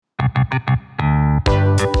On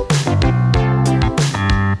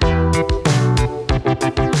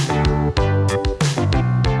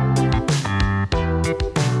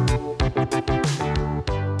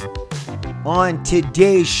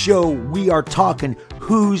today's show, we are talking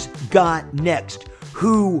who's got next.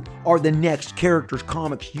 Who are the next characters,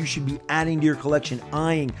 comics you should be adding to your collection,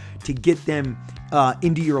 eyeing to get them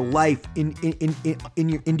into your life,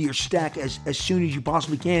 into your stack as soon as you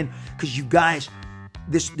possibly can. Because you guys,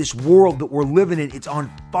 this world that we're living in, it's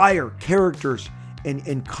on fire. Characters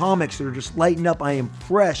and comics that are just lighting up. I am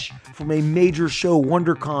fresh from a major show,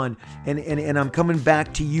 WonderCon, and I'm coming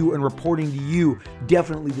back to you and reporting to you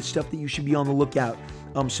definitely the stuff that you should be on the lookout.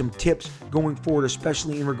 Some tips going forward,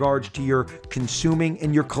 especially in regards to your consuming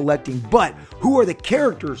and your collecting. But who are the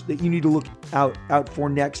characters that you need to look out for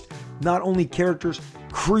next? Not only characters,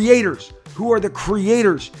 creators. Who are the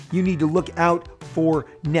creators you need to look out for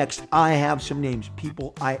next? I have some names,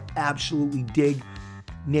 people I absolutely dig.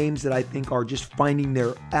 Names that I think are just finding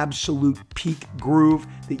their absolute peak groove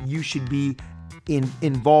that you should be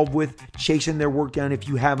involved with, chasing their work down if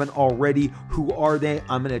you haven't already. Who are they?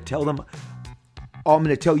 I'm going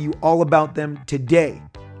to tell you all about them today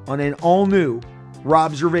on an all-new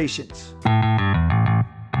Robservations.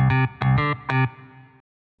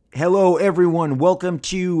 Hello, everyone. Welcome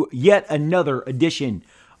to yet another edition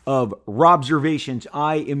of Robservations.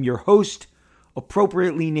 I am your host,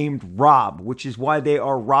 appropriately named Rob, which is why they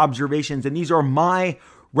are Robservations. And these are my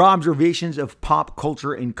Robservations of pop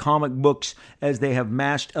culture and comic books as they have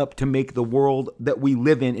mashed up to make the world that we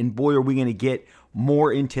live in. And boy, are we going to get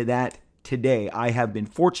more into that today. I have been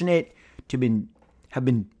fortunate to have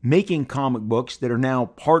been making comic books that are now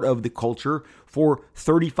part of the culture for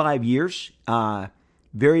 35 years.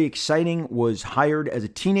 Very exciting. Was hired as a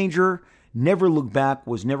teenager. Never looked back.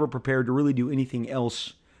 Was never prepared to really do anything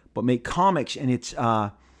else but make comics. And it's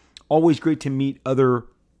always great to meet other,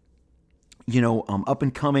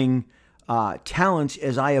 up-and-coming talents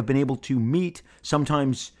as I have been able to meet,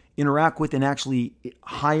 sometimes interact with, and actually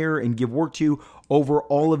hire and give work to over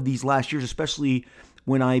all of these last years, especially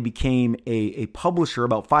when I became a publisher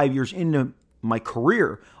about 5 years into my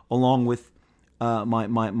career, along with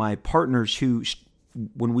my partners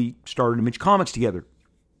when we started Image Comics together.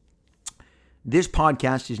 This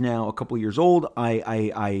podcast is now a couple years old.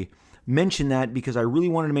 I mentioned that because I really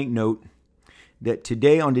wanted to make note that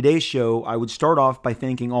today, on today's show, I would start off by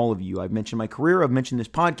thanking all of you. I've mentioned my career. I've mentioned this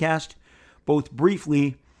podcast, both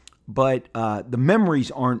briefly, but the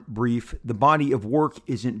memories aren't brief. The body of work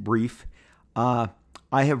isn't brief. I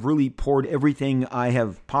have really poured everything I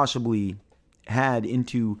have possibly had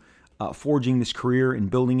into forging this career and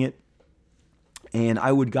building it. And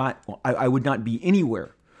I would not be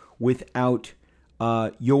anywhere without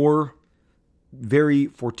your very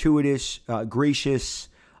fortuitous, gracious,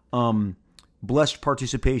 blessed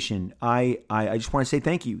participation. I just want to say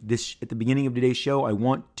thank you. At the beginning of today's show, I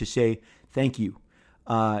want to say thank you.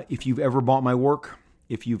 If you've ever bought my work,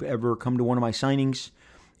 if you've ever come to one of my signings,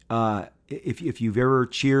 if you've ever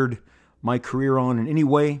cheered my career on in any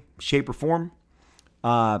way, shape, or form,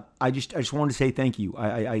 I just wanted to say thank you.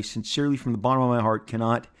 I sincerely, from the bottom of my heart,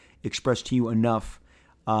 cannot express to you enough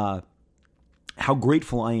how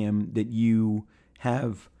grateful I am that you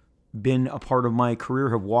have been a part of my career,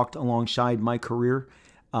 have walked alongside my career,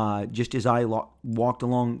 just as I walked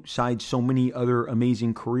alongside so many other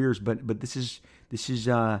amazing careers. But this is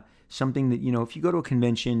something that, if you go to a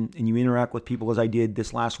convention and you interact with people, as I did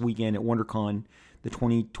this last weekend at WonderCon, the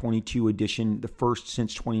 2022 edition, the first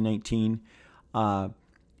since 2019,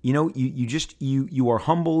 you are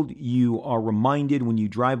humbled. You are reminded when you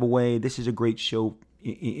drive away. This is a great show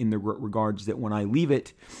in the regards that when I leave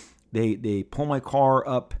it, they pull my car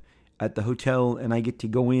up at the hotel and I get to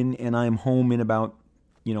go in and I'm home in about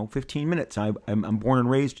 15 minutes. I'm born and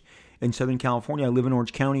raised in Southern California. I live in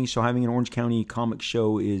Orange County, so having an Orange County comic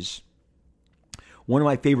show is one of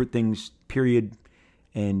my favorite things, period.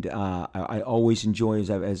 And I always enjoy,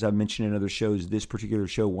 as I've mentioned in other shows, this particular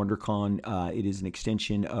show, WonderCon. It is an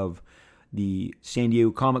extension of the San Diego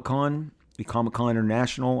Comic-Con, the Comic-Con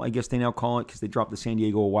International, I guess they now call it, because they dropped the San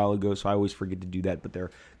Diego a while ago, so I always forget to do that. But they're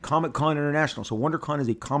Comic-Con International. So WonderCon is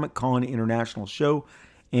a Comic-Con International show.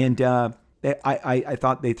 And I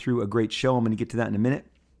thought they threw a great show. I'm going to get to that in a minute.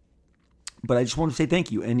 But I just want to say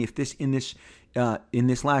thank you. And if in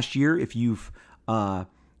this last year, if you've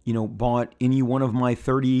bought any one of my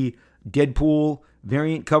 30 Deadpool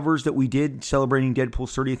variant covers that we did celebrating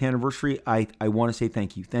Deadpool's 30th anniversary, I want to say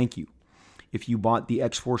thank you. Thank you. If you bought the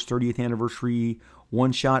X-Force 30th anniversary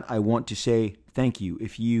one-shot, I want to say thank you.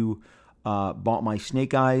 If you bought my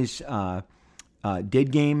Snake Eyes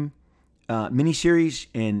Dead Game miniseries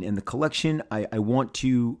and the collection, I want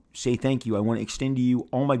to say thank you. I want to extend to you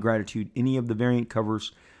all my gratitude. Any of the variant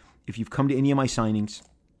covers, if you've come to any of my signings,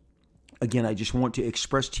 again, I just want to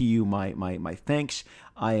express to you my thanks.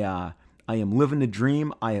 I am living the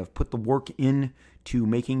dream. I have put the work in to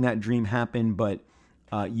making that dream happen, but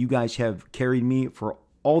you guys have carried me for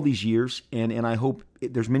all these years, and I hope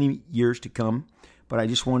there's many years to come. But I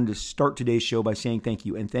just wanted to start today's show by saying thank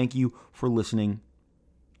you, and thank you for listening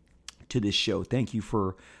to this show. Thank you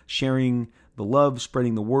for sharing the love,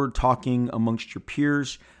 spreading the word, talking amongst your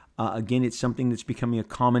peers. Again, it's something that's becoming a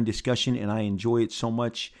common discussion, and I enjoy it so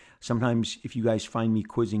much. Sometimes if you guys find me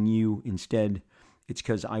quizzing you instead, it's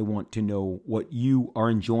because I want to know what you are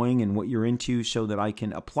enjoying and what you're into so that I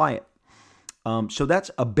can apply it. So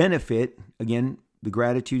that's a benefit. Again, the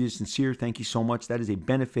gratitude is sincere. Thank you so much. That is a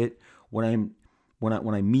benefit when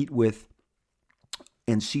I meet with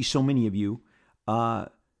and see so many of you.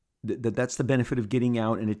 That's the benefit of getting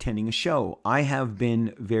out and attending a show. I have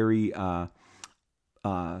been very, I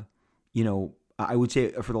would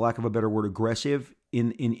say, for the lack of a better word, aggressive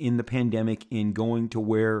in the pandemic in going to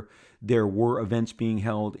where there were events being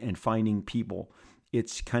held and finding people.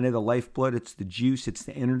 It's kind of the lifeblood. It's the juice. It's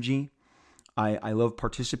the energy. I love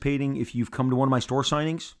participating. If you've come to one of my store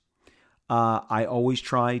signings, I always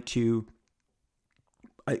try to,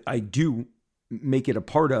 I do make it a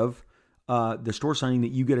part of the store signing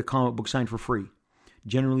that you get a comic book signed for free.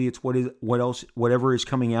 Generally, it's whatever is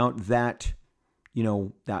coming out that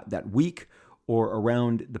week or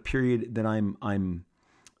around the period that I'm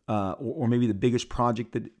or maybe the biggest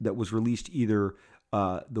project that was released either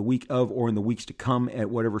the week of or in the weeks to come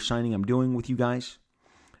at whatever signing I'm doing with you guys.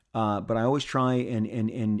 But I always try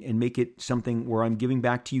and make it something where I'm giving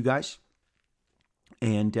back to you guys.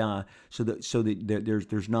 And so that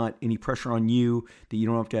there's not any pressure on you, that you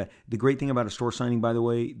don't have to. The great thing about a store signing, by the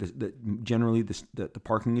way, generally the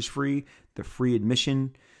parking is free, the free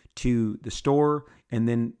admission to the store, and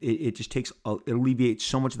then it just it alleviates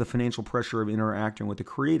so much of the financial pressure of interacting with the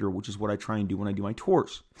creator, which is what I try and do when I do my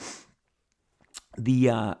tours.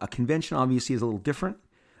 A convention obviously is a little different,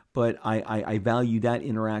 but I value that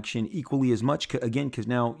interaction equally as much. Again, because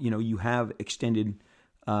now you have extended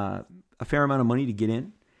a fair amount of money to get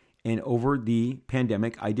in. And over the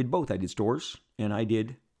pandemic, I did both. I did stores and I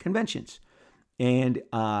did conventions. And,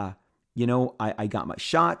 I got my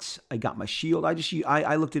shots. I got my shield.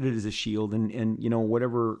 I looked at it as a shield. And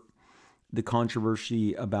whatever the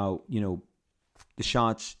controversy about, the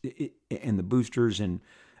shots and the boosters, and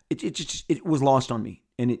it was lost on me.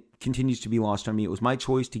 And it continues to be lost on me. It was my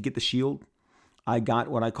choice to get the shield. I got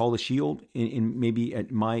what I call the shield. In maybe in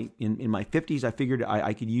my 50s, I figured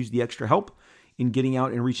I could use the extra help in getting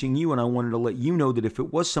out and reaching you. And I wanted to let you know that if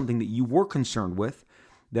it was something that you were concerned with,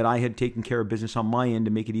 that I had taken care of business on my end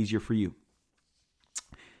to make it easier for you.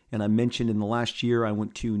 And I mentioned in the last year, I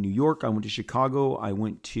went to New York, I went to Chicago, I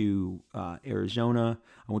went to Arizona,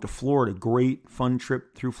 I went to Florida. Great, fun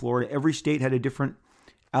trip through Florida. Every state had a different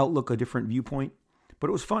outlook, a different viewpoint, but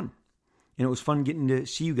it was fun. And it was fun getting to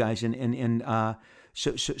see you guys.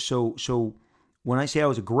 So when I say I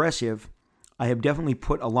was aggressive, I have definitely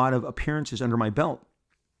put a lot of appearances under my belt.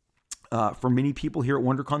 For many people here at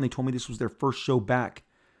WonderCon, they told me this was their first show back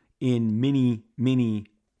in many moons.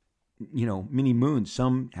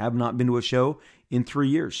 Some have not been to a show in 3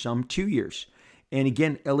 years, some 2 years. And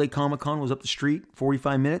again, LA Comic Con was up the street,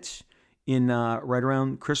 45 minutes in right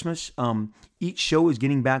around Christmas. Each show is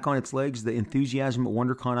getting back on its legs. The enthusiasm at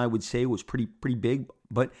WonderCon, I would say, was pretty big,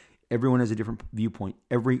 but everyone has a different viewpoint.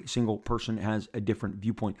 Every single person has a different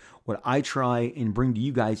viewpoint. What I try and bring to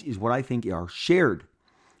you guys is what I think are shared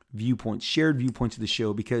viewpoints of the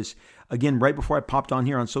show. Because again, right before I popped on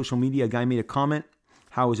here on social media, a guy made a comment,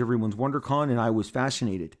 how was everyone's WonderCon? And I was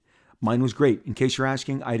fascinated. Mine was great. In case you're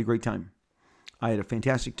asking, I had a great time. I had a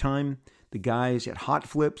fantastic time. The guys at Hot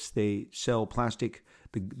Flips, they sell plastic,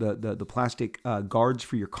 the plastic guards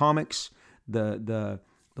for your comics, the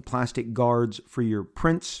plastic guards for your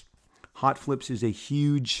prints. Hot Flips is a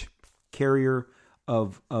huge carrier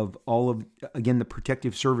of all of, again, the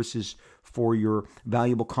protective services for your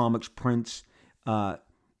valuable comics, prints,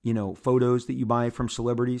 photos that you buy from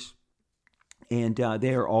celebrities. And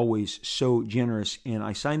they are always so generous. And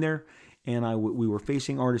I signed there, and we were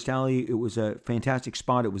facing Artist Alley. It was a fantastic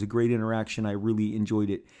spot. It was a great interaction. I really enjoyed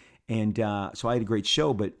it. And so I had a great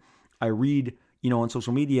show. But I read, on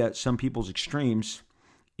social media, some people's extremes.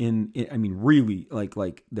 Really,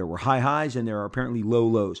 like there were high highs and there are apparently low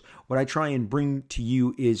lows. What I try and bring to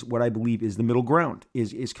you is what I believe is the middle ground,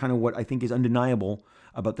 is kind of what I think is undeniable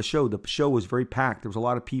about the show. The show was very packed. There was a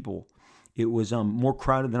lot of people. It was more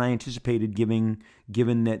crowded than I anticipated, given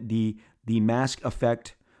that the The mask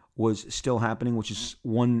effect was still happening, which is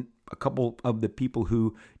a couple of the people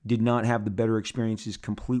who did not have the better experiences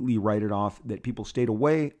completely write it off, that people stayed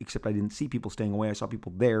away, except I didn't see people staying away. I saw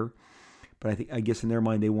people there, but I guess in their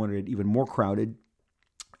mind they wanted it even more crowded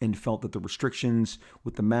and felt that the restrictions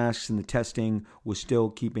with the masks and the testing was still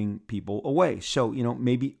keeping people away. So,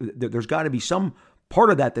 maybe there's got to be some part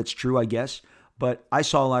of that that's true, I guess, but I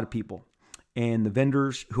saw a lot of people. And the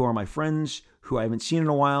vendors who are my friends, who I haven't seen in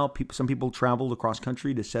a while, some people traveled across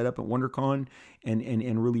country to set up at WonderCon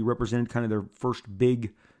and really represented kind of their first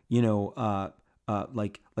big,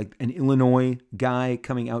 like an Illinois guy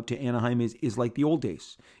coming out to Anaheim is like the old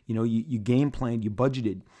days. You game planned, you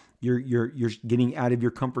budgeted, you're getting out of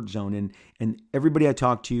your comfort zone. And everybody I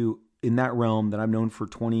talked to in that realm that I've known for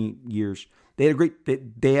 20 years, they had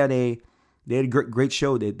a great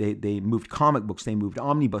show. They moved comic books, they moved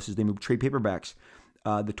omnibuses, they moved trade paperbacks.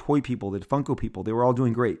 The toy people, the Funko people, they were all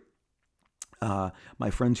doing great. My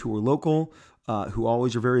friends who were local, who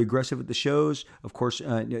always are very aggressive at the shows. Of course,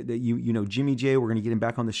 Jimmy J. We're going to get him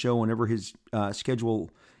back on the show whenever his schedule,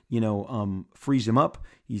 frees him up.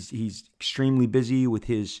 He's extremely busy with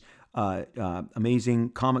his amazing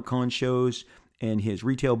Comic-Con shows and his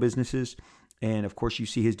retail businesses. And of course, you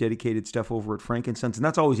see his dedicated stuff over at Frankenstein's. And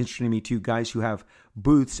that's always interesting to me too, guys who have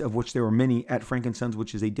booths, of which there were many at Frankenstein's,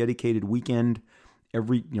 which is a dedicated weekend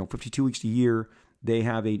every 52 weeks a year. They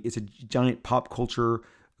have it's a giant pop culture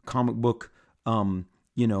comic book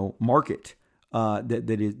market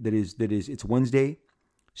that is it's Wednesday,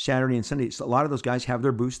 Saturday, and Sunday. So a lot of those guys have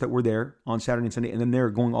their booths that were there on Saturday and Sunday, and then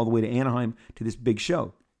they're going all the way to Anaheim to this big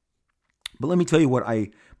show. But let me tell you what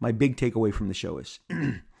my big takeaway from the show is.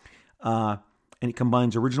 And it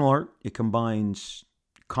combines original art, it combines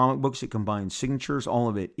comic books, it combines signatures. All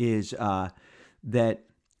of it is that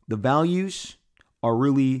the values are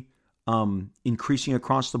really increasing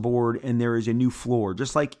across the board, and there is a new floor,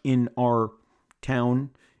 just like in our town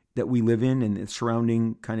that we live in and the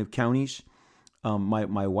surrounding kind of counties.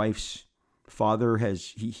 My wife's father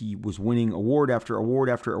he was winning award after award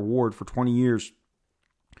after award for 20 years,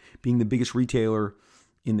 being the biggest retailer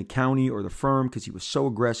in the county or the firm, because he was so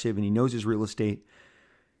aggressive and he knows his real estate.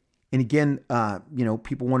 And again,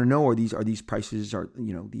 people want to know, are these prices,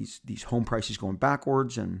 these home prices going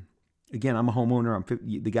backwards? And again, I'm a homeowner. I'm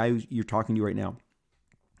 50, the guy who you're talking to right now.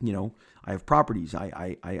 I have properties.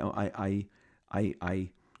 I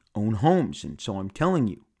own homes, and so I'm telling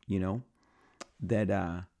you,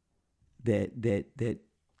 that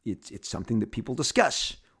it's something that people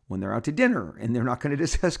discuss when they're out to dinner, and they're not going to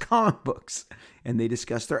discuss comic books, and they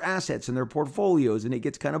discuss their assets and their portfolios, and it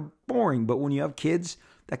gets kind of boring. But when you have kids,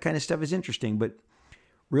 that kind of stuff is interesting. But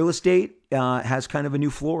real estate has kind of a new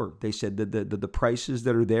floor. They said that the prices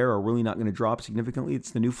that are there are really not going to drop significantly.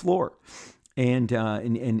 It's the new floor, and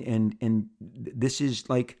this is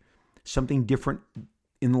like something different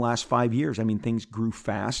in the last 5 years. I mean, things grew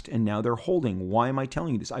fast, and now they're holding. Why am I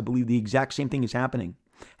telling you this? I believe the exact same thing has happened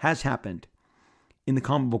in the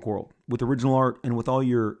comic book world with original art and with all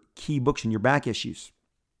your key books and your back issues.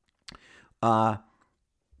 I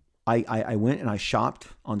went and I shopped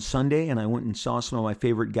on Sunday, and I went and saw some of my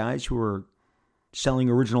favorite guys who are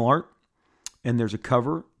selling original art. And there's a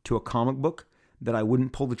cover to a comic book that I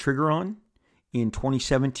wouldn't pull the trigger on in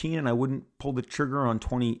 2017, and I wouldn't pull the trigger on in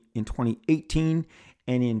 2018,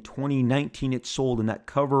 and in 2019 it sold, and that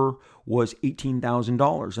cover was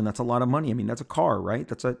 $18,000, and that's a lot of money. I mean, that's a car, right?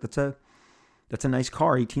 That's a nice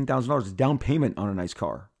car. $18,000 is down payment on a nice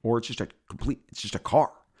car, or it's just a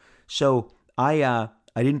car. So I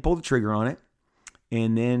didn't pull the trigger on it.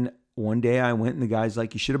 And then one day I went, and the guy's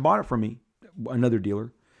like, "You should have bought it from me." Another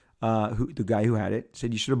dealer, the guy who had it,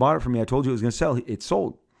 said, "You should have bought it from me. I told you it was going to sell." It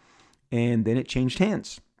sold. And then it changed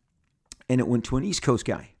hands, and it went to an East Coast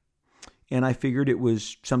guy. And I figured it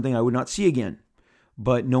was something I would not see again.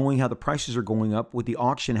 But knowing how the prices are going up with the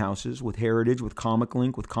auction houses, with Heritage, with Comic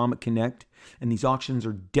Link, with Comic Connect, and these auctions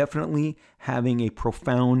are definitely having a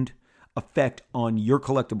profound effect on your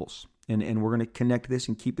collectibles. And we're going to connect this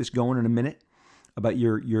and keep this going in a minute about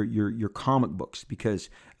your comic books, because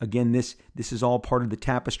again, this is all part of the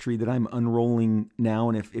tapestry that I'm unrolling now.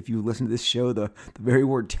 And if you listen to this show, the very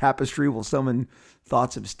word tapestry will summon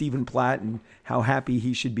thoughts of Stephen Platt and how happy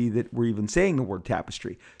he should be that we're even saying the word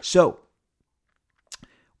tapestry. So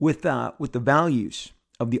with the values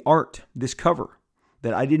of the art, this cover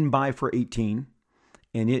that I didn't buy for 18,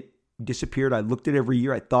 and it disappeared. I looked at it every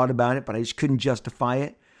year. I thought about it, but I just couldn't justify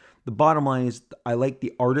it. The bottom line is I like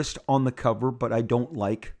the artist on the cover, but I don't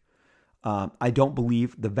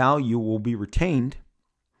believe the value will be retained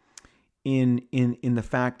in the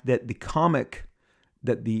fact that the comic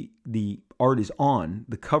that the art is on,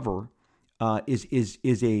 the cover,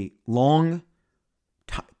 is a long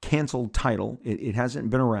canceled title. It hasn't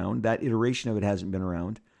been around. That iteration of it hasn't been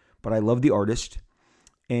around. But I love the artist,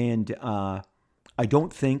 and I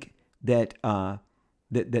don't think that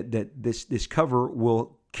this cover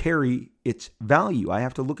will carry its value. I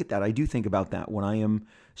have to look at that. I do think about that when I am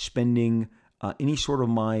spending any sort of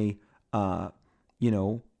my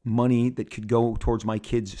money that could go towards my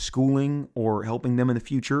kids' schooling or helping them in the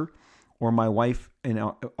future, or my wife and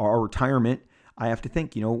our retirement. I have to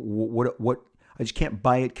think, what I just can't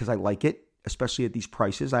buy it because I like it, especially at these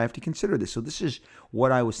prices. I have to consider this. So this is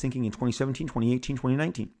what I was thinking in 2017, 2018,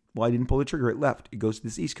 2019. Well, I didn't pull the trigger. It left. It goes to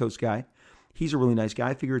this East Coast guy. He's a really nice guy.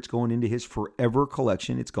 I figure it's going into his forever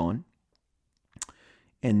collection. It's gone.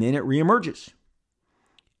 And then it reemerges.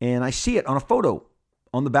 And I see it on a photo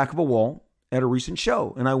on the back of a wall at a recent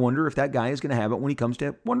show. And I wonder if that guy is going to have it when he comes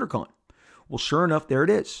to WonderCon. Well, sure enough, there it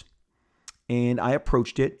is. And I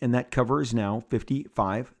approached it, and that cover is now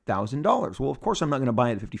 $55,000. Well, of course, I'm not going to buy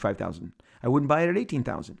it at $55,000. I wouldn't buy it at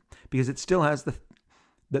 $18,000 because it still has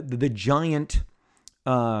the giant,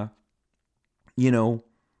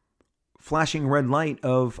 flashing red light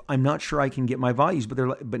of I'm not sure I can get my values.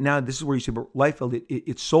 But now this is where you say, but Liefeld,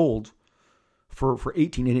 it sold for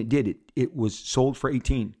 18, and it did. It was sold for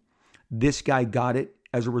 18. This guy got it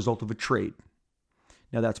as a result of a trade.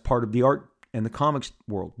 Now that's part of the art and the comics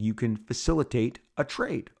world. You can facilitate a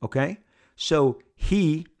trade, okay? So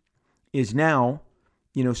he is now,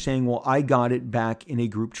 saying, well, I got it back in a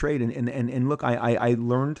group trade. And look, I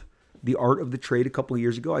learned the art of the trade a couple of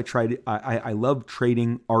years ago. I tried it. I love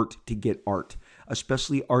trading art to get art,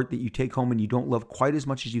 especially art that you take home and you don't love quite as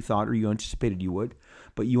much as you thought or you anticipated you would,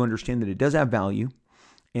 but you understand that it does have value.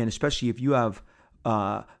 And especially if you have,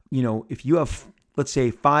 let's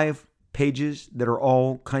say 5 pages that are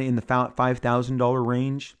all kind of in the $5,000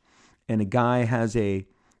 range, and a guy has a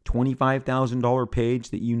 $25,000 page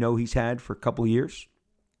that he's had for a couple of years,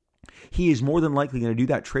 he is more than likely going to do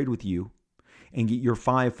that trade with you and get your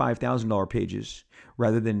 $5,000 pages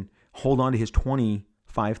rather than hold on to his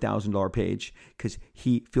 $25,000 page, because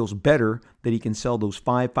he feels better that he can sell those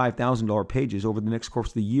 $5,000 pages over the next course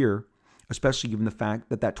of the year, especially given the fact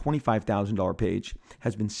that that $25,000 page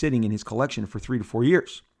has been sitting in his collection for 3 to 4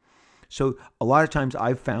 years. So a lot of times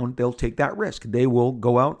I've found they'll take that risk. They will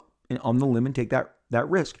go out on the limb and take that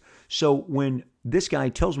risk. So when this guy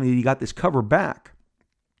tells me that he got this cover back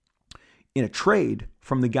in a trade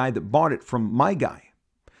from the guy that bought it from my guy,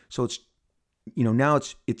 so it's now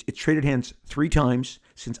it's traded hands 3 times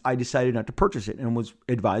since I decided not to purchase it and was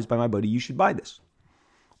advised by my buddy, you should buy this.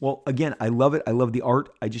 Well, again, I love it. I love the art.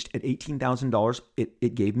 I just, at $18,000,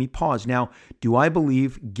 it gave me pause. Now, do I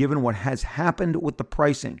believe, given what has happened with the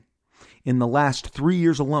pricing in the last 3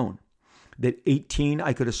 years alone, that 18,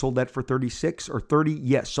 I could have sold that for 36 or 30?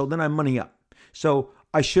 Yes. So then I'm money up. So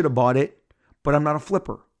I should have bought it, but I'm not a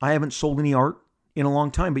flipper. I haven't sold any art in a long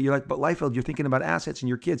time. But you're like, but Liefeld, you're thinking about assets and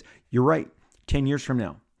your kids. You're right. 10 years from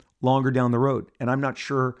now, longer down the road. And I'm not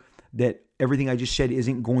sure that everything I just said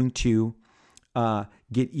isn't going to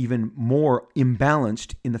get even more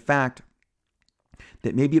imbalanced in the fact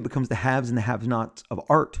that maybe it becomes the haves and the have-nots of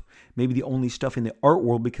art. Maybe the only stuff in the art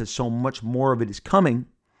world, because so much more of it is coming,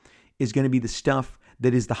 is going to be the stuff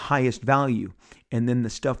that is the highest value. And then the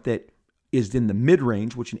stuff that is in the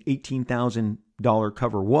mid-range, which an $18,000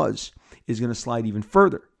 cover was, is going to slide even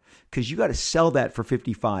further. Because you got to sell that for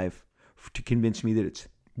 $55 to convince me that it's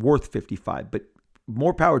worth $55. But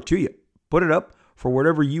more power to you. Put it up for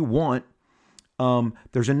whatever you want.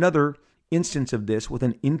 There's another instance of this with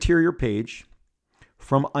an interior page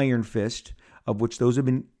from Iron Fist, of which those have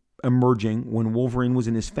been emerging when Wolverine was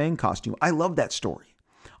in his Fang costume. I love that story.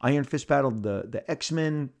 Iron Fist battled the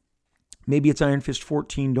X-Men. Maybe it's Iron Fist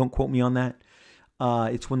 14. Don't quote me on that.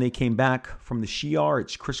 It's when they came back from the Shi'ar.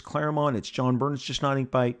 It's Chris Claremont. It's John Byrne. It's just not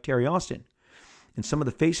inked by Terry Austin. And some of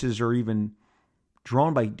the faces are even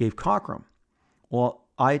drawn by Dave Cockrum. Well,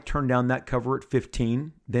 I turned down that cover at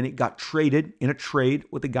 15. Then it got traded in a trade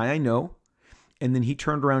with a guy I know. And then he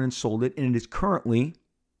turned around and sold it. And it is currently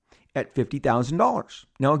at $50,000.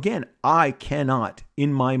 Now, again, I cannot,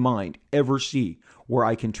 in my mind, ever see where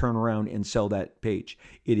I can turn around and sell that page.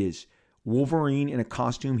 It is Wolverine in a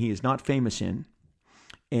costume he is not famous in.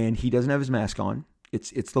 And he doesn't have his mask on.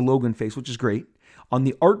 It's the Logan face, which is great. On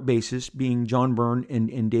the art basis, being John Byrne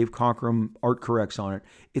and Dave Cockrum art corrects on it,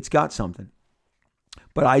 it's got something.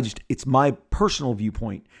 But it's my personal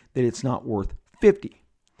viewpoint that it's not worth 50.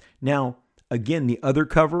 Now, again, the other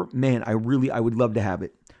cover, man, I would love to have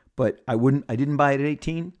it, but I didn't buy it at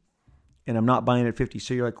 18, and I'm not buying it at 50.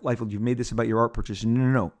 So you're like, Liefeld, you've made this about your art purchase.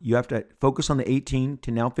 No. You have to focus on the 18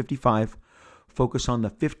 to now 55 focus on the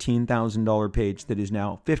 $15,000 page that is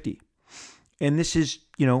now 50. And this is,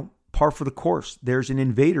 par for the course. There's an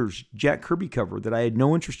Invaders Jack Kirby cover that I had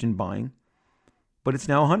no interest in buying, but it's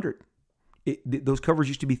now 100. Those covers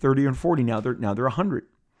used to be 30 and 40. Now they're 100.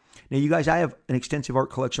 Now, you guys, I have an extensive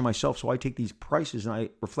art collection myself, so I take these prices and I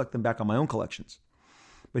reflect them back on my own collections.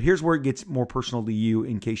 But here's where it gets more personal to you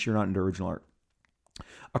in case you're not into original art.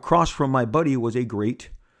 Across from my buddy was a great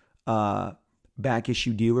back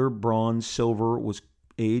issue dealer. Bronze, silver was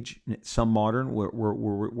age, some modern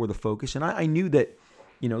were the focus. And I knew that,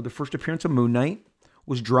 the first appearance of Moon Knight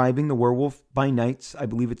was driving the Werewolf by Nights. I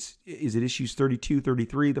believe is it issues 32,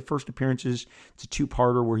 33. The first appearances, it's a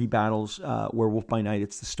two-parter where he battles Werewolf by Night.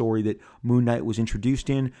 It's the story that Moon Knight was introduced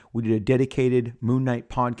in. We did a dedicated Moon Knight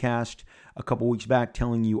podcast a couple weeks back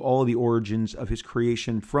telling you all the origins of his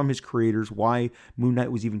creation from his creators, why Moon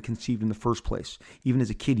Knight was even conceived in the first place. Even as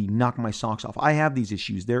a kid, he knocked my socks off. I have these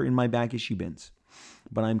issues. They're in my back issue bins.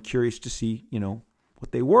 But I'm curious to see,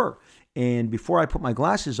 what they were. And before I put my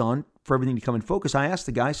glasses on for everything to come in focus, I asked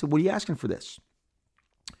the guy, I said, what are you asking for this?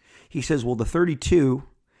 He says, well, the 32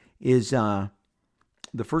 is the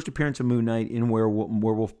first appearance of Moon Knight in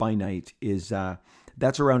Werewolf by Night is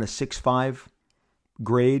that's around a 6.5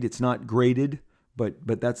 grade. It's not graded,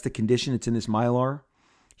 but that's the condition. It's in this Mylar.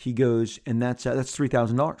 He goes, and that's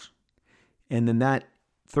 $3,000. And then that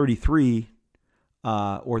 33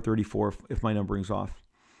 or 34, if my numbering's off.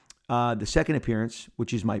 The second appearance,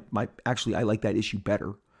 which is my actually, I like that issue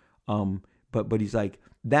better. But he's like,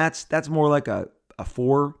 that's more like a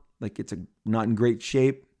 4, like it's not in great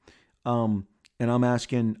shape. And I'm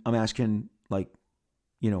asking like,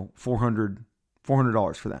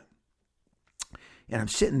 $400 for that. And I'm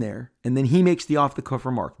sitting there, and then he makes the off the cuff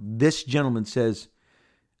remark. This gentleman says,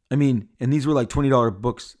 and these were like $20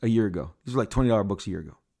 books a year ago. These were like $20 books a year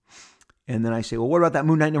ago. And then I say, well, what about that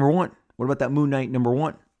Moon Knight number 1? What about that Moon Knight number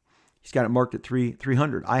 1? He's got it marked at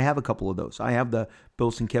 300. I have a couple of those. I have the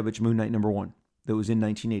Bill Sienkiewicz Moon Knight number 1 that was in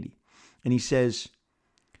 1980. And he says,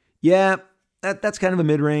 yeah, that's kind of a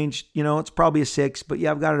mid-range. It's probably a 6, but yeah,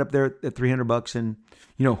 I've got it up there at $300. And,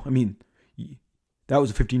 that was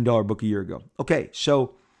a $15 book a year ago. Okay,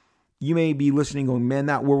 so you may be listening going, man,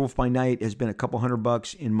 that Werewolf by Night has been a couple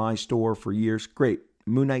 $100 in my store for years. Great.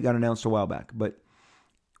 Moon Knight got announced a while back. But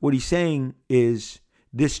what he's saying is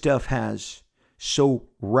this stuff has so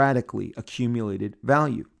radically accumulated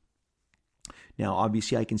value. Now,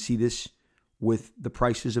 obviously, I can see this with the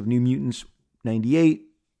prices of New Mutants 98,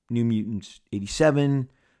 New Mutants 87,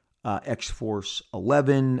 X-Force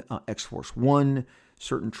 11, X-Force 1,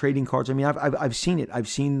 certain trading cards. I've seen it. I've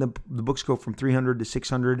seen the books go from 300 to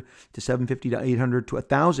 600 to 750 to 800 to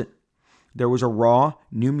 1,000. There was a raw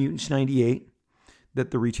New Mutants 98 that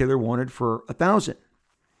the retailer wanted for 1,000.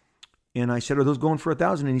 And I said, are those going for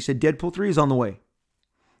 1,000? And he said, Deadpool 3 is on the way.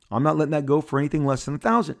 I'm not letting that go for anything less than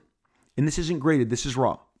 1,000. And this isn't graded. This is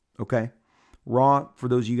raw. Okay. Raw, for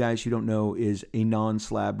those of you guys who don't know, is a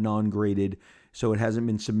non-slab, non-graded. So it hasn't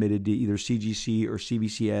been submitted to either CGC or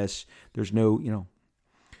CBCS. There's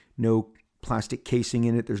no plastic casing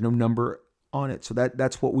in it. There's no number on it. So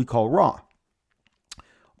that's what we call raw.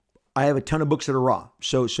 I have a ton of books that are raw.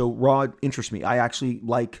 So raw interests me. I actually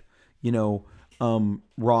like,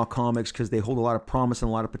 raw comics because they hold a lot of promise and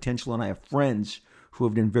a lot of potential. And I have friends who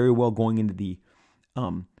have done very well going into the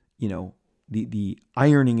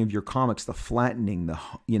ironing of your comics, the flattening,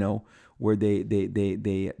 where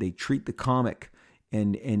they treat the comic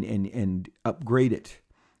and upgrade it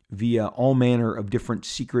via all manner of different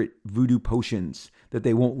secret voodoo potions that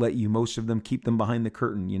they won't let you. Most of them keep them behind the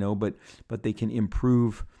curtain, but they can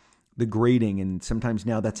improve the grading, and sometimes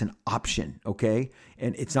now that's an option, okay?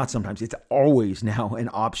 And it's not sometimes, it's always now an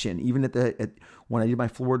option. Even when I did my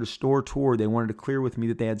Florida store tour, they wanted to clear with me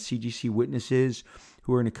that they had CGC witnesses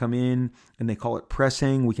who are going to come in, and they call it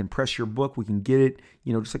pressing. We can press your book, we can get it,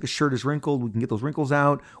 just like a shirt is wrinkled, we can get those wrinkles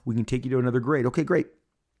out, we can take you to another grade. Okay, great.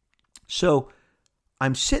 So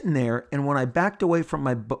I'm sitting there, and when I backed away from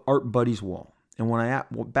my art buddy's wall, and when I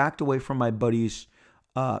backed away from my buddy's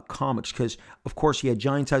comics, because of course he had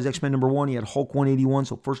Giant Size X-Men number 1, he had Hulk 181,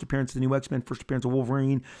 so first appearance of the new X-Men, first appearance of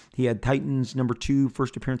Wolverine, he had Titans number 2,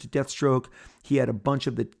 first appearance of Deathstroke, he had a bunch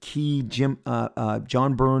of the key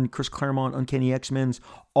John Byrne, Chris Claremont, Uncanny X-Men's,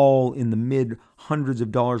 all in the mid hundreds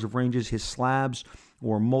of dollars of ranges. His slabs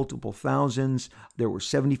were multiple thousands. There were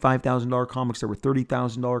 $75,000 comics, there were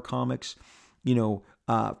 $30,000 comics,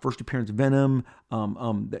 first appearance of Venom.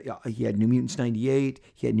 He had New Mutants 98.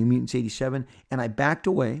 He had New Mutants 87. And I backed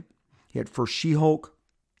away. He had first She-Hulk.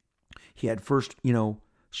 He had first,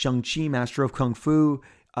 Shang-Chi, Master of Kung Fu.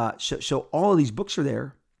 So all of these books are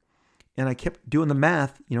there. And I kept doing the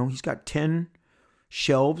math. He's got 10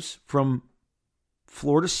 shelves from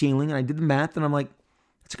floor to ceiling. And I did the math and I'm like,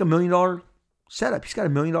 that's like $1 million setup. He's got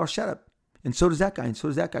 $1 million setup. And so does that guy. And so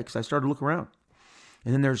does that guy. Because I started to look around.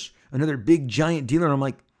 And then there's another big giant dealer. And I'm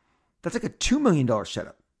like, that's like a $2 million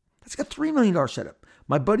setup. That's like a $3 million setup.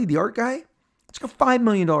 My buddy, the art guy, it's like a $5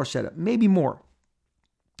 million setup, maybe more.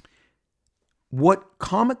 What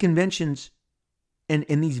comic conventions and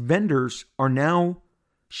these vendors are now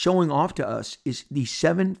showing off to us is these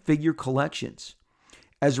 7-figure collections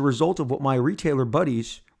as a result of what my retailer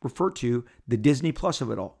buddies refer to the Disney Plus of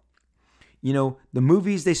it all. You know, the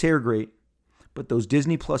movies they say are great, but those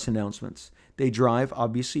Disney Plus announcements, they drive,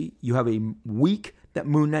 obviously, you have a week that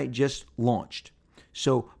Moon Knight just launched.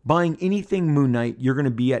 So buying anything Moon Knight, you're going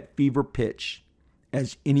to be at fever pitch,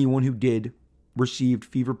 as anyone who did received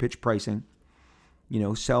fever pitch pricing. You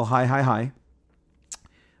know, sell high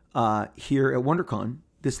here at WonderCon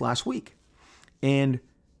this last week. And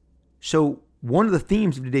so one of the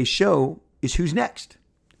themes of today's show is who's next?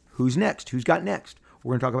 Who's next? Who's got next?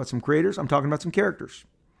 We're going to talk about some creators. I'm talking about some characters.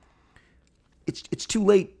 It's too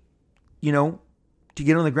late, you know, to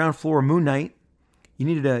get on the ground floor of Moon Knight. You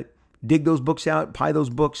needed to dig those books out, buy those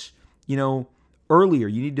books, you know, earlier.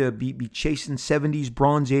 You need to be chasing 70s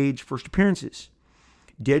Bronze Age first appearances.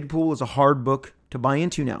 Deadpool is a hard book to buy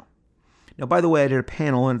into now. Now, by the way, I did a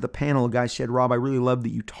panel, and at the panel, a guy said, Rob, I really love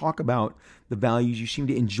that you talk about the values. You seem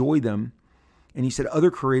to enjoy them. And he said,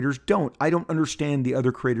 other creators don't. I don't understand the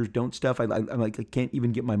other creators don't stuff. I'm like, I can't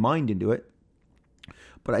even get my mind into it.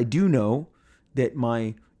 But I do know that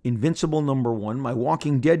my Invincible #1, my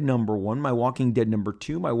Walking Dead #1, my Walking Dead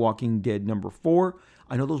 #2, my Walking Dead #4,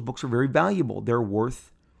 I know those books are very valuable. They're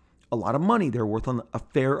worth a lot of money. They're worth a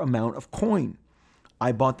fair amount of coin.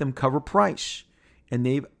 I bought them cover price, and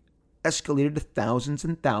they've escalated to thousands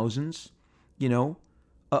and thousands, you know,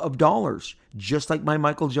 of dollars. Just like my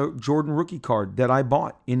Michael Jordan rookie card that I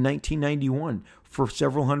bought in 1991 for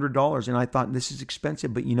several $100s. And I thought, this is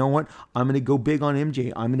expensive, but you know what? I'm going to go big on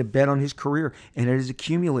MJ. I'm going to bet on his career, and it has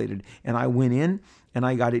accumulated. And I went in and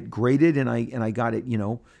I got it graded, and I got it,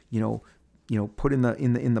 put in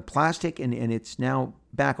the plastic, and it's now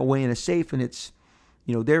back away in a safe, and it's,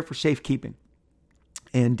 you know, there for safekeeping.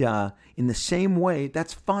 And in the same way,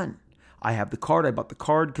 that's fun. I have the card. I bought the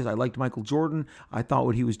card because I liked Michael Jordan. I thought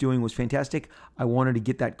what he was doing was fantastic. I wanted to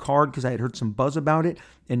get that card because I had heard some buzz about it.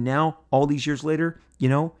 And now, all these years later, you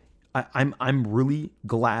know, I'm really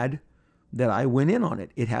glad that I went in on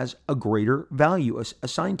it. It has a greater value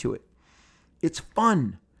assigned to it. It's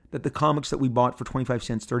fun that the comics that we bought for 25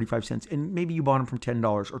 cents, 35 cents, and maybe you bought them from $10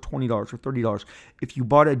 or $20 or $30. If you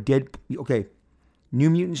bought New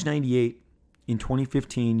Mutants 98, in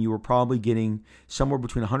 2015, you were probably getting somewhere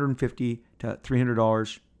between $150 to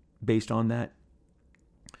 $300 based on that,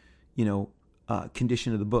 you know,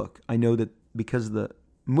 condition of the book. I know that because of the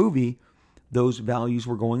movie, those values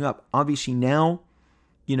were going up. Obviously now,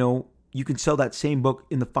 you know, you can sell that same book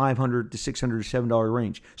in the $500 to $600 to $7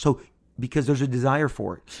 range. So because there's a desire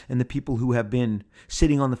for it, and the people who have been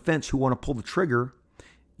sitting on the fence who want to pull the trigger,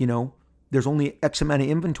 you know, there's only X amount of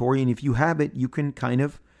inventory, and if you have it, you can kind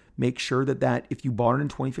of make sure that if you bought it in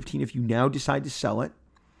 2015, if you now decide to sell it,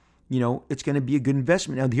 you know, it's going to be a good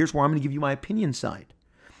investment. Now, here's where I'm going to give you my opinion side.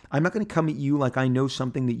 I'm not going to come at you like I know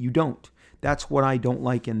something that you don't. That's what I don't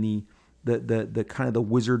like in the kind of the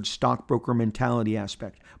wizard stockbroker mentality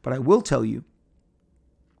aspect. But I will tell you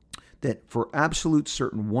that for absolute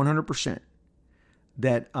certain, 100%,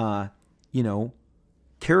 that, you know,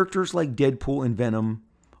 characters like Deadpool and Venom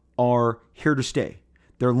are here to stay.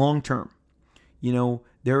 They're long-term. You know,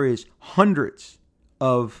 there is hundreds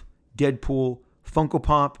of Deadpool Funko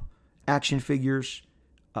Pop action figures,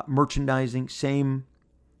 merchandising. Same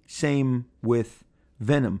with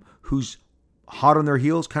Venom, who's hot on their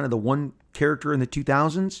heels. Kind of the one character in the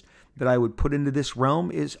 2000s that I would put into this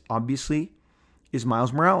realm is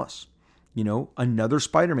Miles Morales. You know, another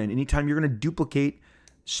Spider-Man. Anytime you're going to duplicate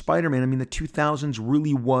Spider-Man, I mean, the 2000s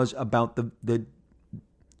really was about the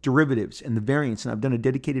derivatives and the variants. And I've done a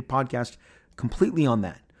dedicated podcast completely on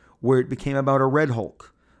that, where it became about a Red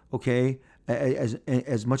Hulk, okay,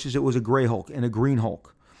 as much as it was a Gray Hulk and a Green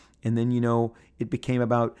Hulk. And then, you know, it became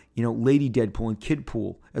about, you know, Lady Deadpool and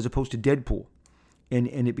Kidpool as opposed to Deadpool. And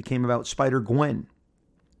it became about Spider-Gwen.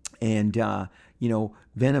 And, you know,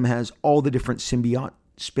 Venom has all the different symbiote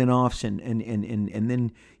spinoffs, and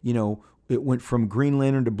then, you know, it went from Green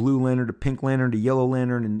Lantern to Blue Lantern to Pink Lantern to Yellow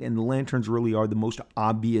Lantern, and the Lanterns really are the most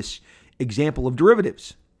obvious example of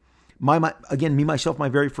derivatives. My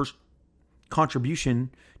very first contribution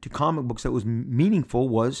to comic books that was meaningful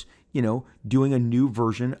was, you know, doing a new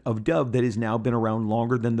version of Dove that has now been around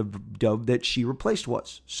longer than the Dove that she replaced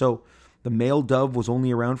was. So The male Dove was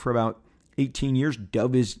only around for about 18 years.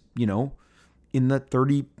 Dove is, in the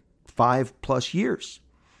 35 plus years.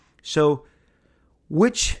 So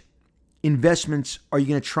which investments are you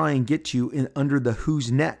going to try and get to under the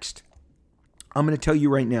who's next? I'm going to tell you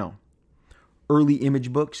right now, early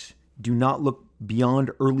image books. Do not look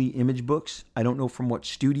beyond early image books. I don't know from what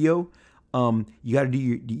studio. You got to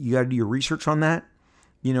do your research on that.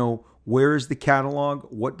 Where is the catalog?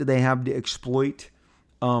 What do they have to exploit?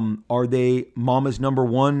 Are they Mama's number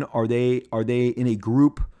one? Are they in a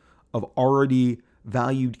group of already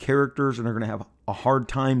valued characters and are going to have a hard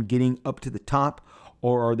time getting up to the top?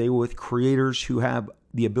 Or are they with creators who have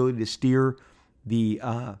the ability to steer the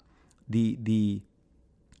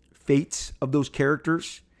fates of those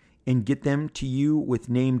characters and get them to you with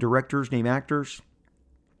named directors, named actors?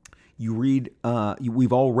 You read,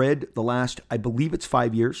 we've all read the last, I believe it's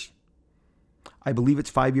 5 years. I believe it's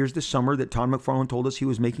 5 years this summer that Todd McFarlane told us he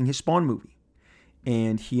was making his Spawn movie.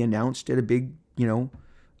 And he announced at a big,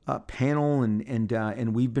 panel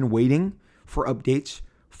and we've been waiting for updates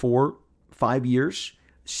for 5 years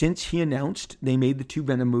since he announced they made the 2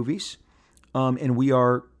 Venom movies. And we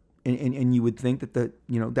are, and you would think that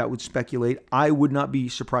that would speculate. I would not be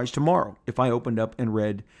surprised tomorrow if I opened up and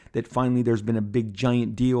read that finally there's been a big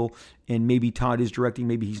giant deal and maybe Todd is directing,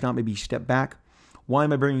 maybe he's not, maybe he stepped back. Why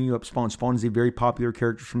am I bringing you up Spawn? Spawn is a very popular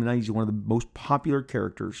character from the 90s. He's one of the most popular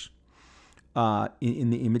characters in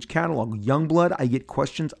the Image catalog. Youngblood, I get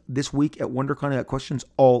questions this week at WonderCon. I got questions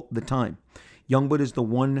all the time. Youngblood is the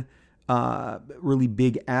one really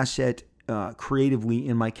big asset creatively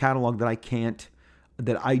in my catalog that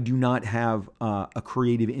I do not have a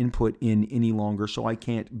creative input in any longer, so I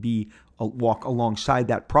can't walk alongside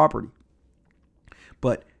that property.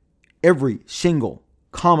 But every single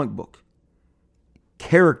comic book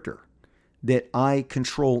character that I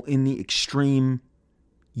control in the Extreme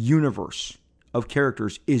universe of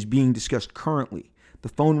characters is being discussed currently. The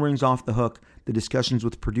phone rings off the hook, the discussions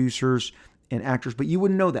with producers and actors, but you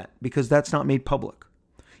wouldn't know that because that's not made public.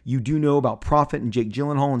 You do know about Prophet and Jake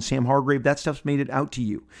Gyllenhaal and Sam Hargrave. That stuff's made it out to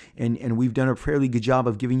you. And we've done a fairly good job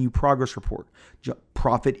of giving you progress report.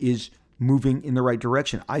 Prophet is moving in the right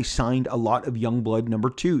direction. I signed a lot of Youngblood number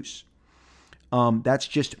 2s. That's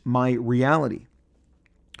just my reality.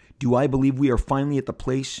 Do I believe we are finally at the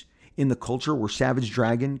place in the culture where Savage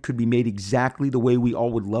Dragon could be made exactly the way we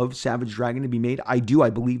all would love Savage Dragon to be made? I do.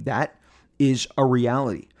 I believe that is a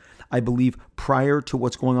reality. I believe prior to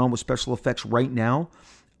what's going on with special effects right now,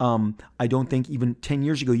 I don't think even 10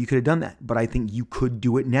 years ago you could have done that. But I think you could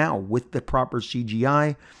do it now with the proper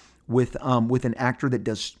CGI, with an actor that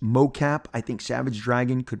does mocap. I think Savage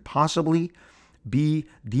Dragon could possibly be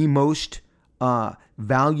the most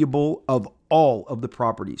valuable of all of the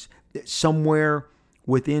properties. Somewhere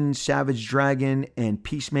within Savage Dragon and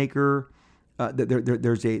Peacemaker,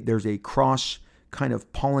 there's a cross kind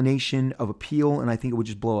of pollination of appeal, and I think it would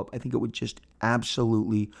just blow up. I think it would just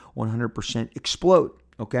absolutely 100% explode.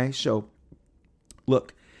 Okay, so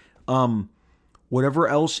look, whatever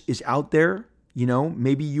else is out there,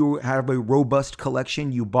 maybe you have a robust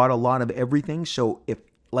collection. You bought a lot of everything. So if,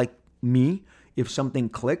 like me, if something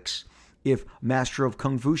clicks, if Master of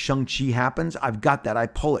Kung Fu, Shang-Chi happens, I've got that. I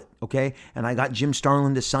pull it, okay? And I got Jim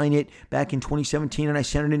Starlin to sign it back in 2017, and I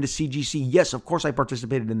sent it into CGC. Yes, of course I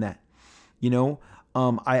participated in that.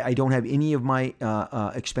 I don't have any of my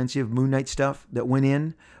expensive Moon Knight stuff that went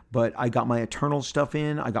in, but I got my Eternal stuff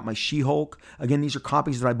in. I got my She-Hulk. Again, these are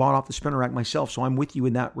copies that I bought off the spinner rack myself, so I'm with you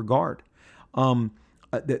in that regard.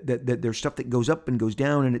 That there's stuff that goes up and goes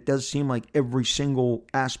down, and it does seem like every single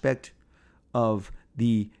aspect of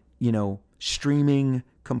the streaming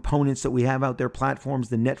components that we have out there, platforms,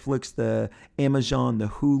 the Netflix, the Amazon, the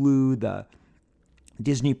Hulu, the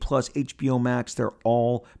Disney Plus, HBO Max, they're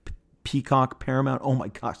all Peacock, Paramount. Oh my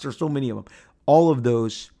gosh, there's so many of them. All of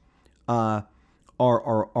those are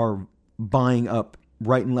buying up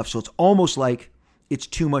right and left. So it's almost like it's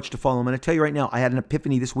too much to follow. I'm going to tell you right now, I had an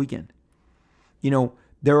epiphany this weekend.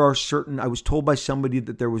 There are I was told by somebody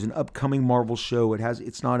that there was an upcoming Marvel show.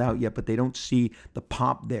 It's not out yet, but they don't see the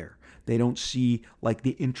pop there. They don't see like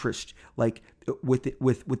the interest, like with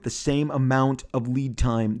the same amount of lead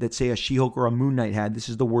time that say a She-Hulk or a Moon Knight had. This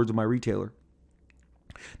is the words of my retailer.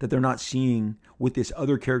 That they're not seeing with this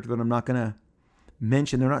other character that I'm not going to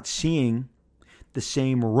mention. They're not seeing the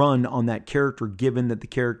same run on that character, given that the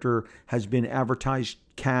character has been advertised,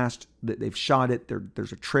 cast, that they've shot it.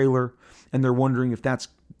 There's a trailer, and they're wondering if that's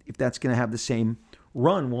going to have the same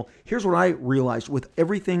run. Well, here's what I realized with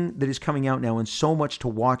everything that is coming out now and so much to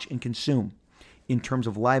watch and consume in terms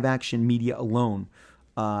of live action media alone.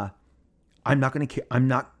 I'm not going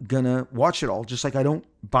to watch it all, just like I don't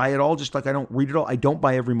buy it all, just like I don't read it all. I don't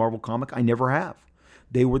buy every Marvel comic. I never have.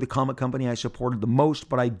 They were the comic company I supported the most,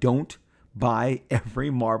 but I don't buy every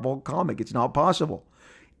Marvel comic. It's not possible.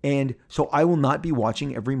 And so I will not be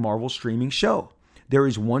watching every Marvel streaming show. There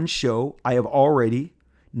is one show I have already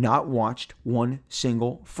not watched one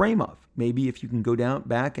single frame of. Maybe if you can go down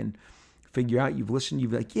back and figure out you've listened,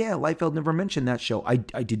 you've like, yeah, Liefeld never mentioned that show. I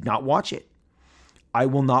did not watch it. I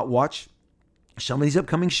will not watch some of these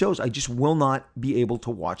upcoming shows. I just will not be able to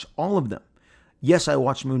watch all of them. Yes, I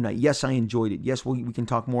watched Moon Knight. Yes, I enjoyed it. Yes, we can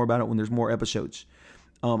talk more about it when there's more episodes.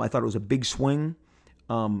 I thought it was a big swing.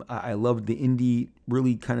 I loved the indie,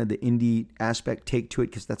 really kind of the indie aspect take to it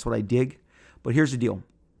because that's what I dig. But here's the deal.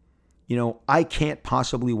 I can't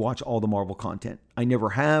possibly watch all the Marvel content. I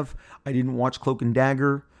never have. I didn't watch Cloak and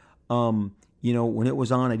Dagger. When it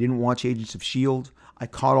was on, I didn't watch Agents of S.H.I.E.L.D. I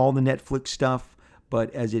caught all the Netflix stuff,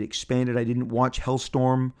 but as it expanded, I didn't watch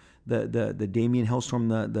Hellstorm, the Damien Hellstorm,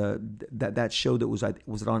 that show that was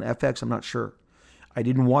it on FX? I'm not sure. I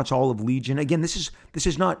didn't watch all of Legion. Again, this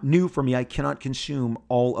is not new for me. I cannot consume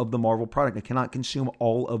all of the Marvel product. I cannot consume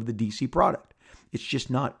all of the DC product. It's just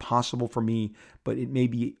not possible for me, but it may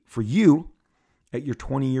be for you at your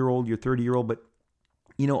 20-year-old, your 30-year-old. But,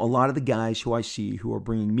 a lot of the guys who I see who are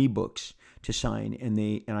bringing me books to sign,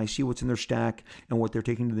 and I see what's in their stack and what they're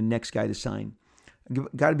taking to the next guy to sign.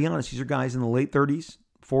 Got to be honest, these are guys in the late 30s,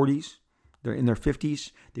 40s. They're in their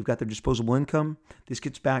 50s. They've got their disposable income. This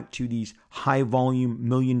gets back to these high-volume,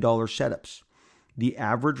 million-dollar setups. The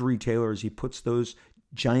average retailer, as he puts those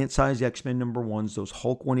giant-sized X-Men #1s, those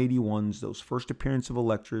Hulk 181s, those first appearance of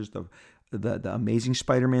Electras, the Amazing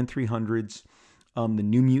Spider-Man 300s, the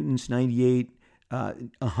New Mutants 98,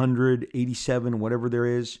 100, 87, whatever there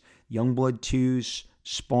is, Youngblood 2s,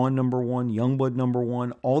 Spawn #1, Youngblood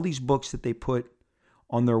 #1, all these books that they put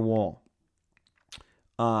on their wall.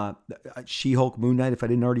 She-Hulk, Moon Knight, if I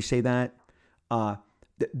didn't already say that.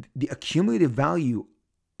 The accumulative value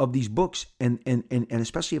of these books, and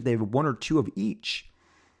especially if they have one or two of each,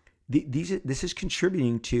 this is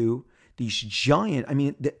contributing to these giant,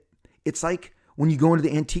 it's like when you go into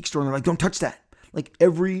the antique store and they're like, don't touch that. Like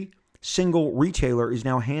every single retailer is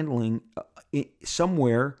now handling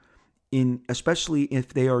somewhere especially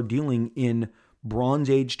if they are dealing in Bronze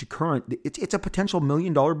Age to current, it's a potential $1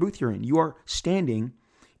 million booth you're in. You are standing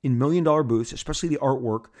in $1 million booths, especially the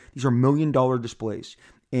artwork. These are $1 million displays.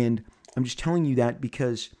 And I'm just telling you that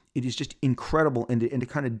because it is just incredible. And to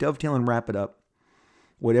kind of dovetail and wrap it up,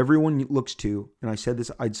 what everyone looks to, and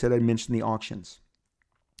I'd mention the auctions.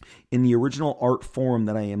 In the original art forum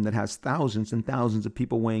that I am, that has thousands and thousands of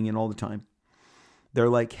people weighing in all the time, they're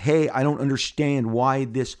like, hey, I don't understand why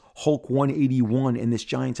this Hulk 181 and this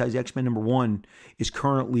giant size X-Men #1 is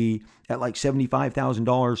currently at like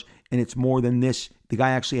 $75,000 and it's more than this. The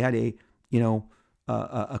guy actually had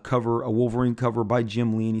a cover, a Wolverine cover by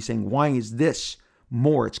Jim Lee, and he's saying, why is this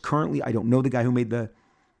more? It's currently, I don't know the guy who made the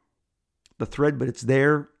thread, but it's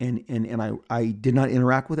there, and I did not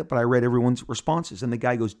interact with it, but I read everyone's responses, and the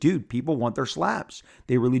guy goes, dude, people want their slabs.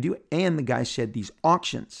 They really do. And the guy said these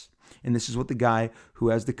auctions, and this is what the guy who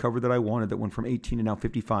has the cover that I wanted that went from 18 to now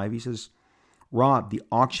 55, he says, Rob, the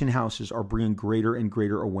auction houses are bringing greater and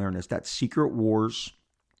greater awareness. That Secret Wars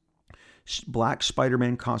Black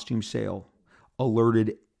Spider-Man costume sale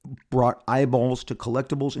brought eyeballs to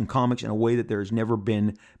collectibles and comics in a way that there has never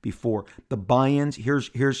been before. The buy-ins,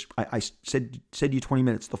 I said to you 20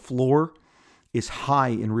 minutes, the floor is high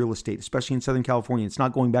in real estate, especially in Southern California. It's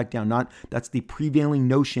not going back down. That's the prevailing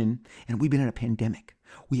notion. And we've been in a pandemic.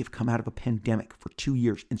 We have come out of a pandemic for 2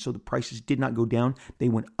 years. And so the prices did not go down. They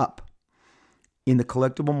went up. In the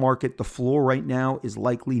collectible market, the floor right now is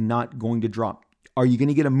likely not going to drop. Are you going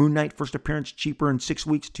to get a Moon Knight first appearance cheaper in 6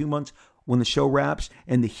 weeks, 2 months when the show wraps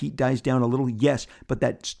and the heat dies down a little? Yes, but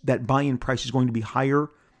that buy-in price is going to be higher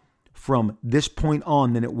from this point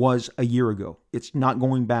on than it was a year ago. It's not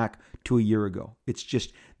going back to a year ago. It's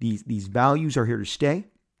just these values are here to stay.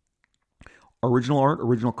 Original art,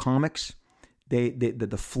 original comics,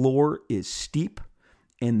 the floor is steep.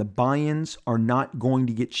 And the buy-ins are not going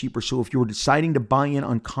to get cheaper. So if you're deciding to buy in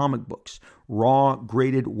on comic books, raw,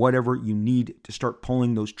 graded, whatever, you need to start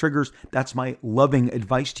pulling those triggers. That's my loving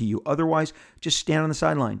advice to you. Otherwise, just stand on the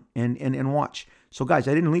sideline and watch. So guys,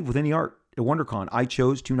 I didn't leave with any art at WonderCon. I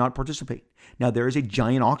chose to not participate. Now, there is a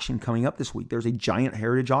giant auction coming up this week. There's a giant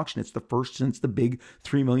heritage auction. It's the first since the big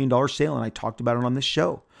 $3 million sale, and I talked about it on this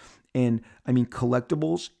show. And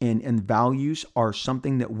collectibles and values are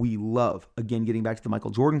something that we love. Again, getting back to the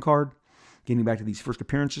Michael Jordan card, getting back to these first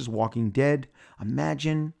appearances, Walking Dead.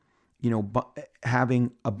 Imagine,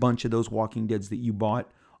 having a bunch of those Walking Deads that you bought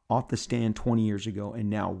off the stand 20 years ago. And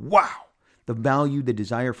now, wow, The value, the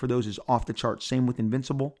desire for those is off the charts. Same with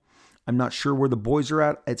Invincible. I'm not sure where the boys are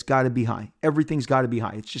at. It's got to be high. Everything's got to be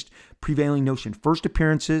high. It's just prevailing notion. First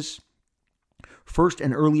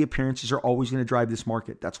and early appearances are always going to drive this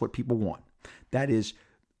market. That's what people want. That is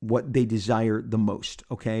what they desire the most.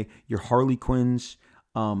 Okay, your Harley Quinns,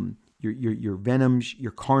 your Venoms,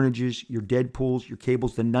 your Carnages, your Deadpools, your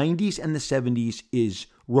Cables. The 90s and the 70s is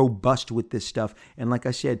robust with this stuff. And like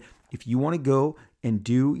I said, if you want to go and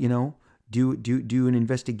do an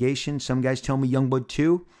investigation, some guys tell me Youngblood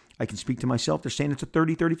 2. I can speak to myself. They're saying it's a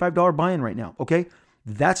 $30, $35 buy-in right now. Okay,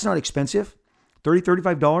 that's not expensive. $30,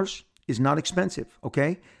 $35 is not expensive.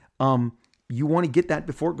 Okay, you want to get that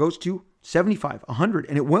before it goes to 75, 100,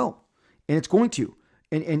 and it will, and it's going to,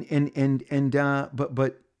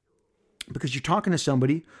 but because you're talking to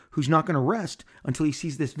somebody who's not going to rest until he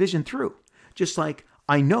sees this vision through. Just like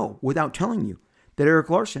I know, without telling you, that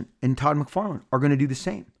Eric Larson and Todd McFarlane are going to do the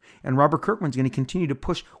same. And Robert Kirkman's going to continue to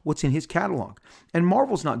push what's in his catalog. And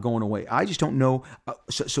Marvel's not going away. I just don't know.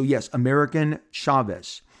 So yes, American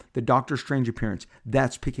Chavez, the Doctor Strange appearance,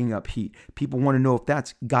 that's picking up heat. People want to know if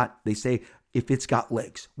it's got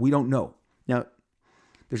legs. We don't know. Now,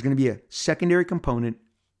 there's going to be a secondary component,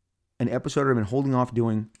 an episode I've been holding off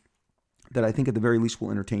doing that I think at the very least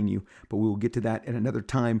will entertain you, but we will get to that at another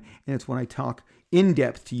time. And it's when I talk in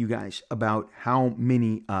depth to you guys about how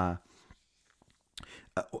many,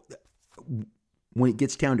 when it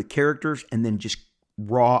gets down to characters and then just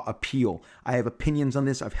raw appeal. I have opinions on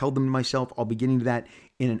this. I've held them to myself. I'll be getting to that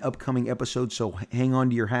in an upcoming episode, so hang on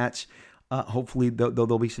to your hats. Hopefully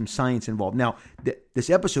there'll be some science involved. Now, this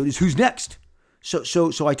episode is Who's Next?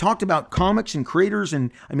 So I talked about comics and creators,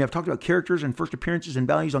 and I've talked about characters and first appearances and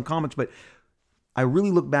values on comics, but I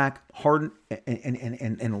really look back hard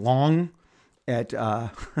and long at,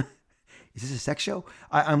 is this a sex show?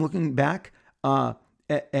 I'm looking back at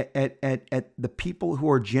the people who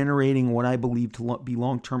are generating what I believe to be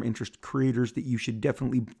long-term interest creators that you should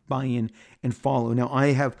definitely buy in and follow. Now,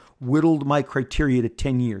 I have whittled my criteria to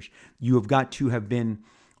 10 years. You have got to have been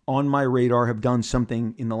on my radar, have done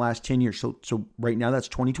something in the last 10 years. So right now that's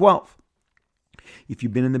 2012. If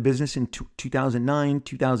you've been in the business in 2009,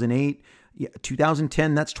 2008,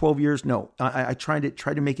 2010, that's 12 years. No, I tried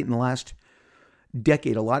to make it in the last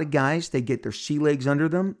decade. A lot of guys, they get their sea legs under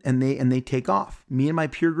them and they take off. Me and my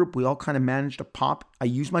peer group, we all kind of managed to pop. I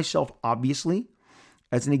use myself obviously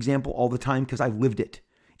as an example all the time because I've lived it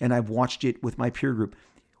and I've watched it with my peer group.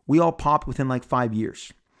 We all popped within like 5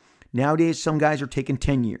 years. Nowadays, some guys are taking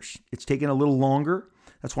 10 years. It's taking a little longer.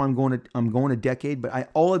 That's why I'm going a decade. But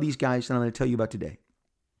all of these guys that I'm going to tell you about today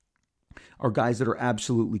are guys that are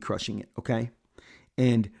absolutely crushing it. Okay,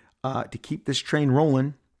 and to keep this train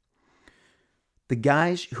rolling, the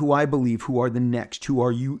guys who I believe who are the next, who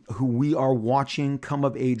we are watching come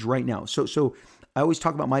of age right now. So I always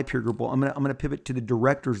talk about my peer group. Well, I'm gonna pivot to the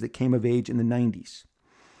directors that came of age in the 90s.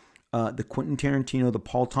 The Quentin Tarantino, the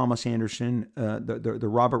Paul Thomas Anderson, the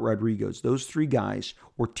Robert Rodriguez. Those three guys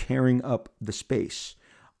were tearing up the space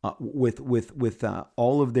with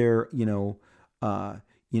all of their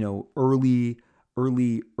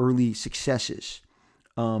early successes.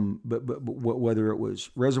 But whether it was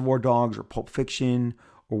Reservoir Dogs or Pulp Fiction,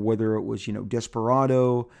 or whether it was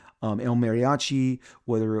Desperado, El Mariachi,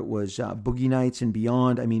 whether it was Boogie Nights and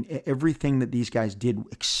Beyond. I mean, everything that these guys did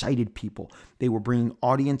excited people. They were bringing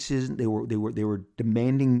audiences. They were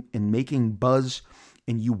demanding and making buzz,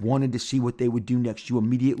 and you wanted to see what they would do next. You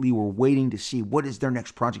immediately were waiting to see what is their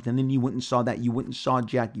next project, and then you went and saw that. You went and saw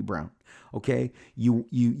Jackie Brown. Okay,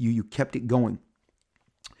 you kept it going.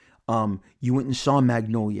 You went and saw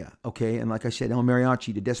Magnolia, okay? And like I said, El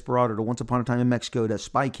Mariachi, to Desperado, to Once Upon a Time in Mexico, to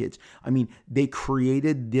Spy Kids. I mean, they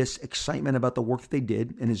created this excitement about the work that they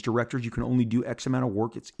did. And as directors, you can only do X amount of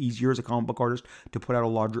work. It's easier as a comic book artist to put out a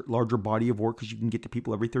larger body of work because you can get to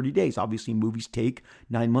people every 30 days. Obviously, movies take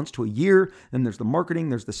 9 months to a year. Then there's the marketing,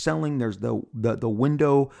 there's the selling, there's the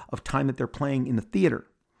window of time that they're playing in the theater.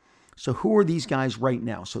 So who are these guys right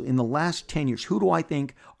now? So in the last 10 years, who do I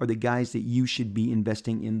think are the guys that you should be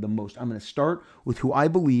investing in the most? I'm going to start with who I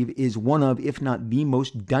believe is one of, if not the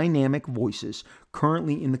most dynamic voices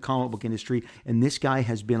currently in the comic book industry. And this guy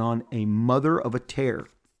has been on a mother of a tear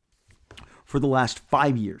for the last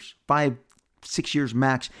 5 years. 5-6 years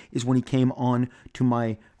max is when he came on to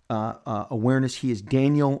my awareness. He is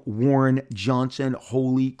Daniel Warren Johnson.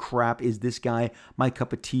 Holy crap, is this guy my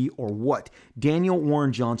cup of tea or what? Daniel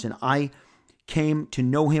Warren Johnson, I came to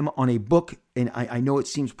know him on a book, and I know it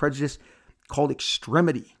seems prejudiced, called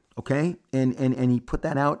Extremity, okay? And he put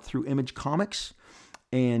that out through Image Comics,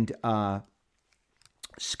 and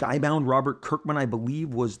Skybound, Robert Kirkman, I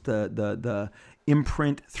believe, was the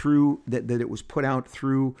imprint through that it was put out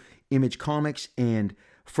through Image Comics. And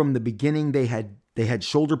from the beginning, they had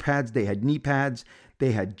shoulder pads, they had knee pads,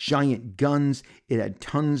 they had giant guns, it had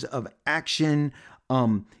tons of action.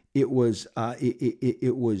 It was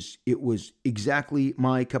exactly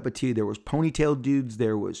my cup of tea. There was ponytail dudes,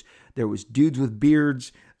 there was dudes with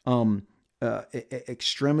beards.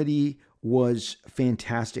 Extremity was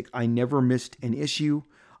fantastic. I never missed an issue.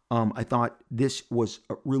 I thought this was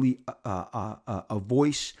really a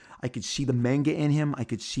voice. I could see the manga in him. I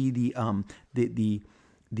could see the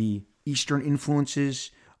Eastern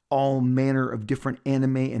influences, all manner of different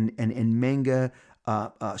anime and manga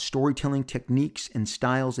storytelling techniques and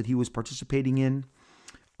styles that he was participating in.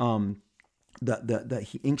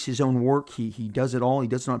 He inks his own work. He does it all. He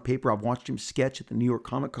does it on paper. I've watched him sketch at the New York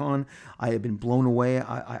Comic Con. I have been blown away.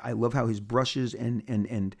 I love how his brushes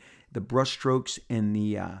and the brush strokes and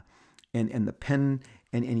the pen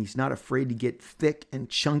and he's not afraid to get thick and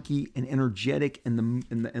chunky and energetic in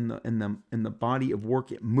the body of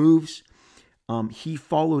work. It moves. He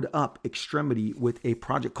followed up Extremity with a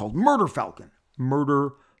project called Murder Falcon.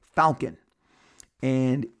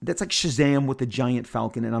 And that's like Shazam with a giant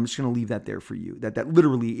falcon, and I'm just going to leave that there for you. That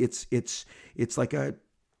literally it's like a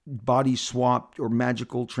body swap or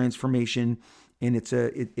magical transformation, and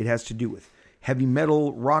it has to do with heavy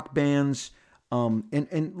metal, rock bands,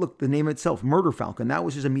 and look, the name itself, Murder Falcon. That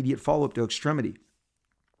was his immediate follow-up to Extremity.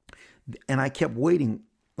 And I kept waiting,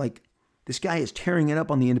 like, this guy is tearing it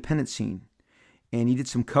up on the independent scene. And he did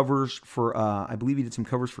some covers for, I believe he did some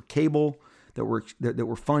covers for Cable that were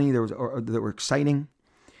funny, that were exciting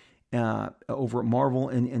over at Marvel.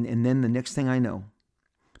 And then the next thing I know,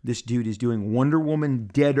 this dude is doing Wonder Woman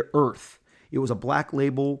Dead Earth. It was a Black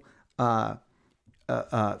Label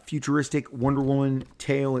futuristic Wonder Woman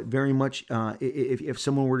tale. It very much, if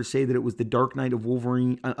someone were to say that it was the Dark Knight of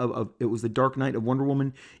Wolverine, it was the Dark Knight of Wonder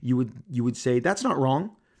Woman, you would say that's not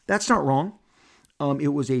wrong. That's not wrong. It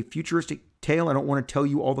was a futuristic tale. I don't want to tell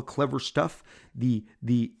you all the clever stuff, the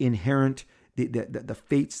inherent, the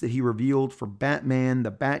fates that he revealed for Batman,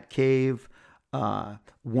 the Batcave,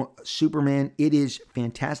 Superman. It is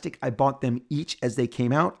fantastic. I bought them each as they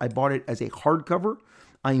came out. I bought it as a hardcover.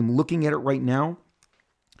 I am looking at it right now.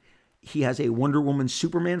 He has a Wonder Woman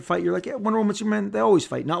Superman fight. You're like, yeah, Wonder Woman Superman, they always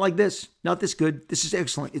fight. Not like this. Not this good. This is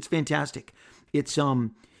excellent. It's fantastic. It's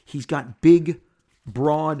he's got big,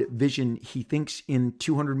 broad vision. He thinks in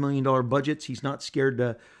 $200 million budgets. He's not scared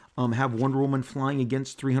to have Wonder Woman flying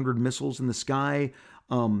against 300 missiles in the sky,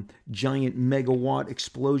 giant megawatt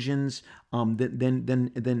explosions,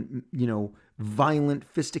 then violent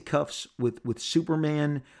fisticuffs with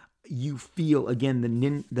Superman. You feel again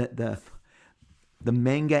the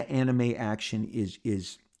manga anime action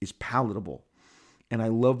is palatable, and I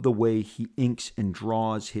love the way he inks and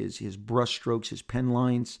draws his brush strokes, his pen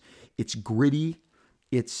lines. It's gritty.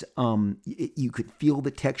 It's you could feel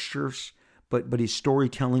the textures, but his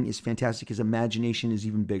storytelling is fantastic. His imagination is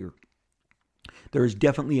even bigger. There is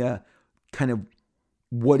definitely a kind of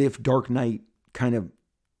what if Dark Knight kind of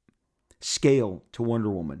scale to Wonder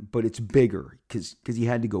Woman, but it's bigger because he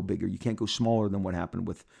had to go bigger. You can't go smaller than what happened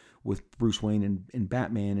with Bruce Wayne and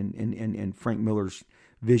Batman and Frank Miller's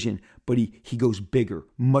vision. But he goes bigger,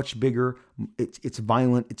 much bigger. It's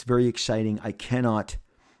violent. It's very exciting. I cannot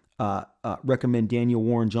recommend Daniel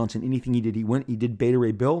Warren Johnson anything he did. He did Beta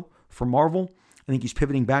Ray Bill for Marvel. I think he's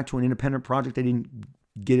pivoting back to an independent project. I didn't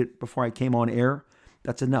get it before I came on air.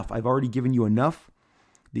 That's enough. I've already given you enough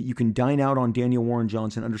that you can dine out on Daniel Warren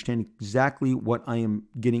Johnson, understand exactly what I am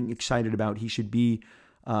getting excited about. He should be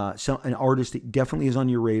an artist that definitely is on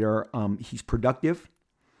your radar. He's productive,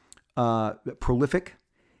 prolific,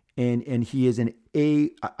 and he is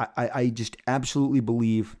I just absolutely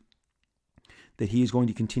believe that he is going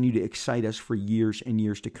to continue to excite us for years and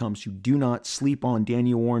years to come. So do not sleep on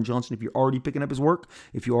Daniel Warren Johnson. If you're already picking up his work,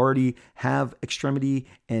 if you already have Extremity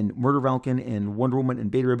and Murder Falcon and Wonder Woman and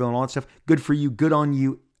Beta Ray Bill and all that stuff, good for you. Good on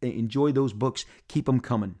you. Enjoy those books. Keep them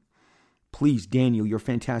coming. Please, Daniel, you're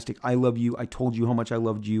fantastic. I love you. I told you how much I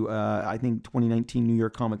loved you. I think 2019 New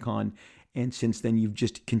York Comic Con. And since then, you've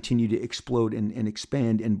just continued to explode and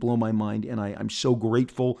expand and blow my mind. And I'm so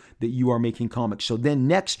grateful that you are making comics. So then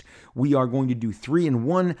next, we are going to do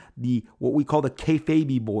 3-in-1, what we call the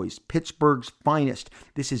Kayfabe Boys, Pittsburgh's finest.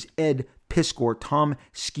 This is Ed Piskor, Tom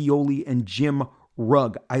Scioli, and Jim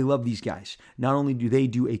Rugg. I love these guys. Not only do they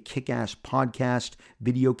do a kick-ass podcast,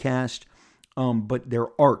 videocast, but their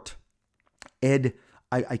art. Ed,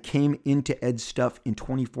 I came into Ed's stuff in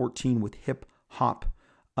 2014 with hip-hop.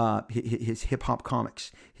 His hip-hop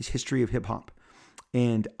comics, his history of hip-hop.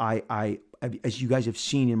 And I, as you guys have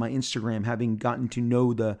seen in my Instagram, having gotten to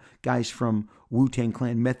know the guys from Wu-Tang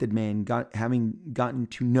Clan, Method Man, having gotten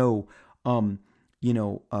to know,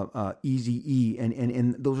 Eazy-E,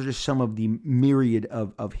 and those are just some of the myriad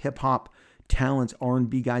of hip hop talents,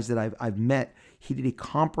 R&B guys that I've met. He did a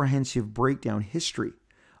comprehensive breakdown history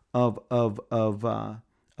of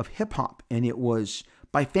hip hop, and it was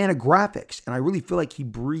by Fantagraphics, and I really feel like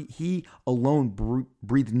he alone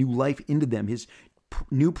breathed new life into them. His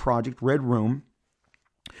new project, Red Room,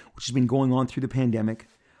 which has been going on through the pandemic,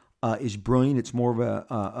 is brilliant. It's more of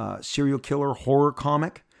a serial killer horror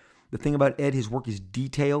comic. The thing about Ed, his work is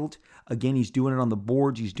detailed. Again, he's doing it on the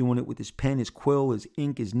boards. He's doing it with his pen, his quill, his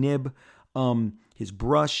ink, his nib, his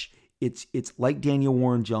brush. It's like Daniel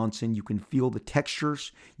Warren Johnson. You can feel the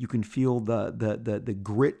textures. You can feel the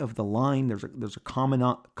grit of the line. There's a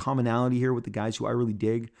commonality here with the guys who I really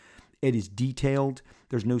dig. Ed is detailed.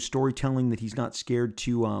 There's no storytelling that he's not scared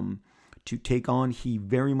to take on. He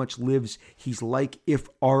very much lives. He's like if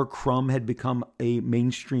R. Crumb had become a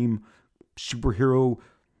mainstream superhero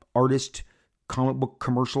artist, comic book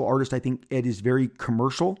commercial artist. I think Ed is very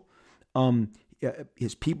commercial.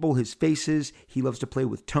 His people, his faces, he loves to play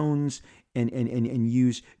with tones and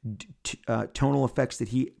use tonal effects that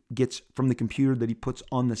he gets from the computer that he puts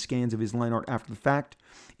on the scans of his line art after the fact,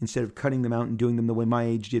 instead of cutting them out and doing them the way my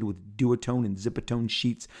age did with Duotone and Zipatone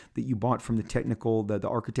sheets that you bought from the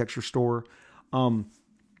architecture store. The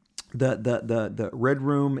Red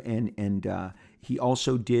Room, and he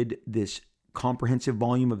also did this comprehensive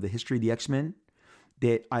volume of the history of the X-Men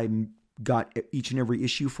that I got each and every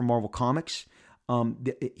issue from Marvel Comics.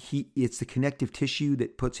 It's the connective tissue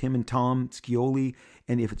that puts him and Tom Scioli.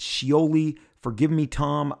 And if it's Scioli, forgive me,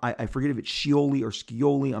 Tom. I forget if it's Scioli or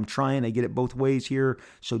Scioli. I'm trying. I get it both ways here,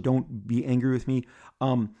 so don't be angry with me.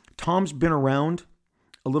 Tom's been around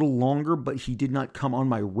a little longer, but he did not come on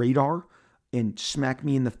my radar and smack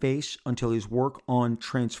me in the face until his work on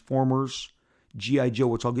Transformers, G.I. Joe,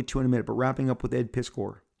 which I'll get to in a minute. But wrapping up with Ed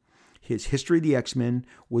Piskor. His History of the X-Men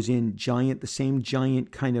was in the same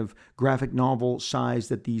giant kind of graphic novel size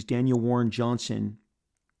that these Daniel Warren Johnson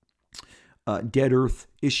Dead Earth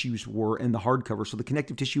issues were in the hardcover. So the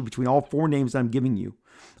connective tissue between all four names that I'm giving you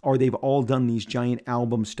are they've all done these giant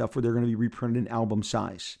album stuff where they're going to be reprinted in album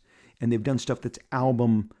size. And they've done stuff that's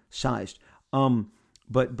album sized.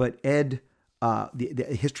 But Ed,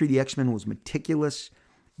 the History of the X-Men was meticulous,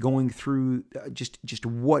 going through just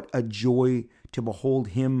what a joy to behold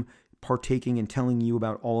him partaking and telling you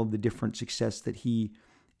about all of the different success that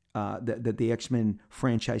that the X-Men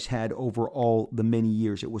franchise had over all the many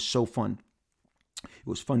years. It was so fun. It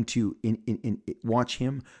was fun to watch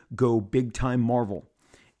him go big time Marvel,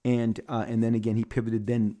 and then again he pivoted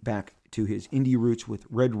then back to his indie roots with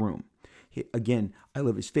Red Room. Again, I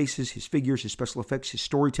love his faces, his figures, his special effects, his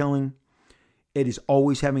storytelling. Ed is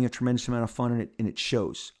always having a tremendous amount of fun in it, and it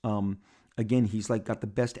shows. Again, he's got the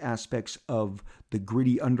best aspects of the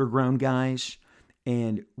gritty underground guys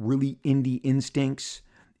and really indie instincts,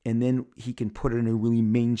 and then he can put it in a really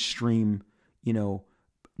mainstream,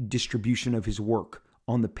 distribution of his work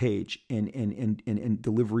on the page and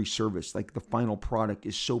delivery service. Like the final product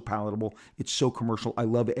is so palatable, it's so commercial. I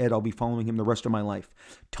love Ed. I'll be following him the rest of my life.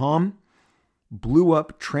 Tom blew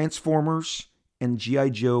up Transformers, and G.I.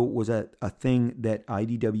 Joe was a thing that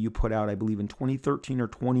IDW put out, I believe, in 2013 or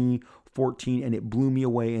 2014, and it blew me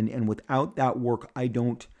away. And without that work, I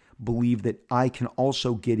don't believe that I can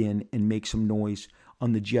also get in and make some noise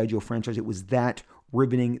on the G.I. Joe franchise. It was that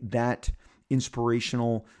riveting, that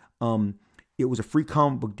inspirational. It was a free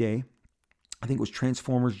comic book day. I think it was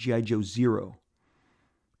Transformers G.I. Joe Zero.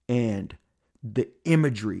 And the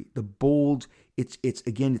imagery, the bold, it's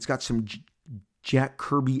got some Jack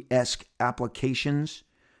Kirby-esque applications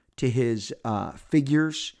to his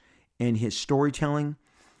figures and his storytelling.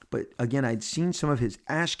 But again, I'd seen some of his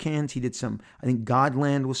ash cans. He did some, I think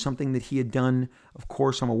Godland was something that he had done. Of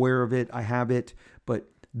course, I'm aware of it. I have it. But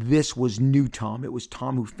this was new Tom. It was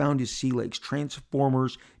Tom who found his sea legs.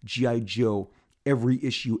 Transformers, G.I. Joe, every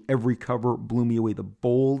issue, every cover blew me away. The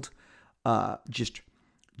bold,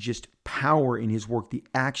 just power in his work, the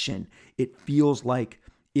action. It feels like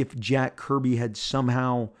if Jack Kirby had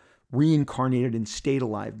somehow reincarnated and stayed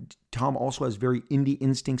alive. Tom also has very indie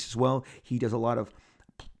instincts as well. He does a lot of,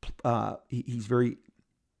 he's very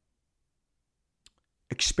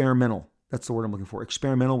experimental. That's the word I'm looking for.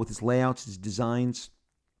 Experimental with his layouts, his designs.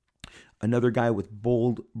 Another guy with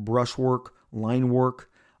bold brushwork, line work.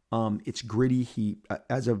 It's gritty. He,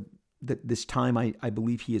 as of this time, I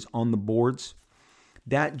believe he is on the boards.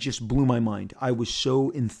 That just blew my mind. I was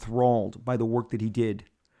so enthralled by the work that he did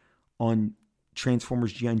on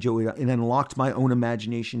Transformers G.I. Joe. It unlocked my own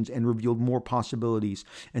imaginations and revealed more possibilities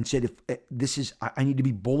and said, I need to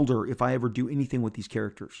be bolder if I ever do anything with these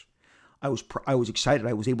characters. I was excited.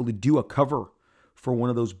 I was able to do a cover for one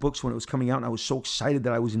of those books when it was coming out, and I was so excited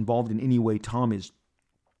that I was involved in any way. Tom is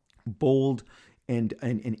bold and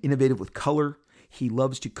innovative with color. He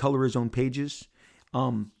loves to color his own pages.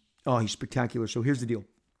 He's spectacular. So here's the deal.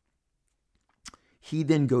 He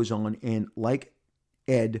then goes on and, like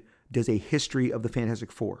Ed, does a history of the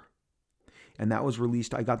Fantastic Four. And that was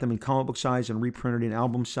released. I got them in comic book size and reprinted in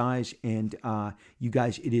album size. And you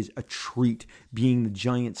guys, it is a treat being the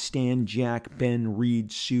giant Stan, Jack, Ben,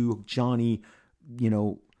 Reed, Sue, Johnny,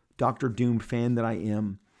 Dr. Doom fan that I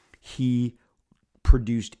am. He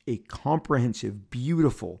produced a comprehensive,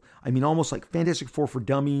 beautiful, almost like Fantastic Four for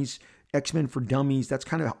dummies, X-Men for dummies. That's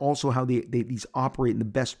kind of also how these operate in the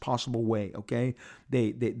best possible way, okay?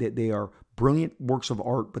 They are brilliant works of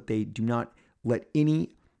art, but they do not let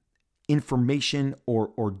any information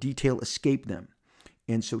or detail escape them.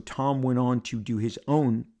 And so Tom went on to do his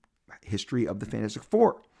own history of the Fantastic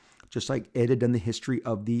Four, just like Ed had done the history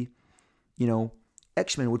of the,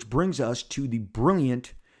 X-Men, which brings us to the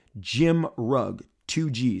brilliant Jim Rugg, 2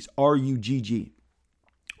 Gs, R-U-G-G.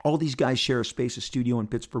 All these guys share a space, a studio in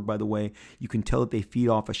Pittsburgh, by the way. You can tell that they feed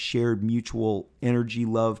off a shared mutual energy,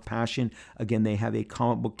 love, passion. Again, they have a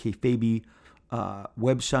comic book kayfabe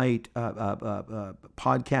website,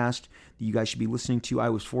 podcast that you guys should be listening to. I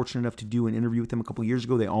was fortunate enough to do an interview with them a couple years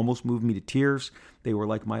ago. They almost moved me to tears. They were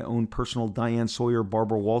like my own personal Diane Sawyer,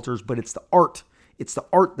 Barbara Walters, but it's the art. It's the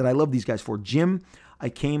art that I love these guys for. Jim, I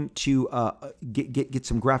came to get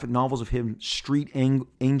some graphic novels of him, Street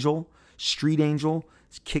Angel,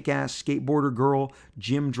 kick-ass skateboarder girl.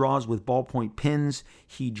 Jim draws with ballpoint pens.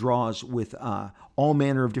 He draws with all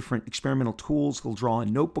manner of different experimental tools. He'll draw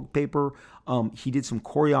on notebook paper. He did some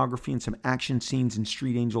choreography and some action scenes in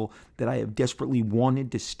Street Angel that I have desperately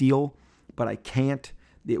wanted to steal, but I can't.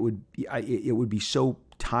 It would be so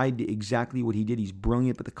tied to exactly what he did. He's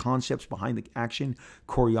brilliant, but the concepts behind the action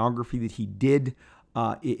choreography that he did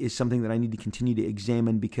is something that I need to continue to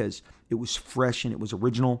examine because it was fresh and it was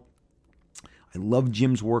original. I love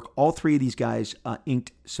Jim's work. All three of these guys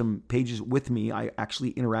inked some pages with me. I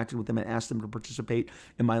actually interacted with them and asked them to participate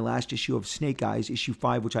in my last issue of Snake Eyes, issue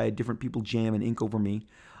 5, which I had different people jam and ink over me.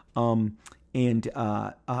 That's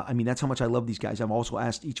how much I love these guys. I've also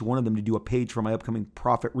asked each one of them to do a page for my upcoming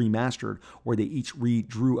Prophet Remastered, where they each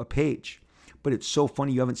redrew a page. But it's so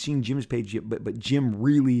funny. You haven't seen Jim's page yet, but Jim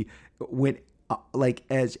really went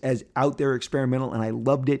as out there experimental, and I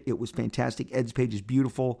loved it. It was fantastic. Ed's page is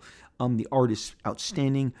beautiful. The art is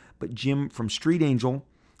outstanding. But Jim, from Street Angel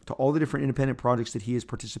to all the different independent projects that he has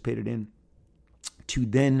participated in, to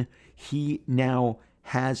then he now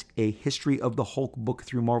has a history of the Hulk book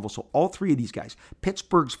through Marvel. So all three of these guys,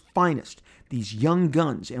 Pittsburgh's finest, these young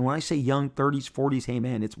guns. And when I say young, 30s, 40s, hey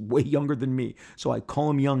man, it's way younger than me. So I call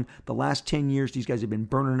them young. The last 10 years, these guys have been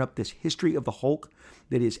burning up this history of the Hulk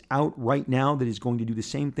that is out right now, that is going to do the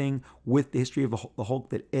same thing with the history of the Hulk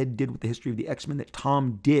that Ed did with the history of the X-Men, that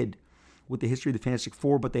Tom did with the history of the Fantastic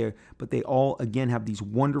Four, but they all, again, have these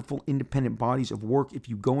wonderful independent bodies of work. If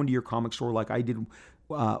you go into your comic store like I did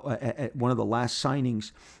at one of the last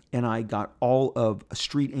signings, and I got all of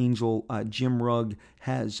Street Angel, Jim Rugg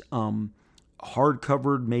has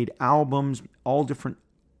hardcovered, made albums, all different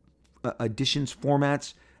editions,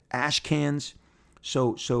 formats, ash cans.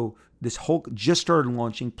 So this Hulk just started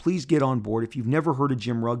launching. Please get on board. If you've never heard of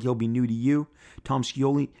Jim Rugg, he'll be new to you. Tom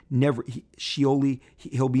Scioli,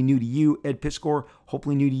 he'll be new to you. Ed Piskor,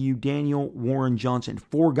 hopefully new to you. Daniel Warren Johnson.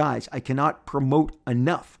 4 guys I cannot promote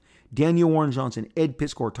enough. Daniel Warren Johnson, Ed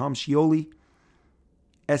Piskor, Tom Scioli,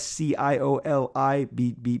 Scioli,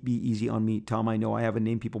 be easy on me, Tom. I know I have a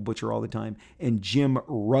name people butcher all the time. And Jim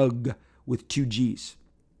Rugg with 2 Gs.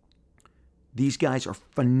 These guys are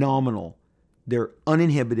phenomenal. They're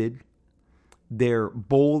uninhibited. They're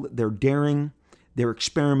bold. They're daring. They're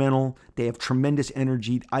experimental. They have tremendous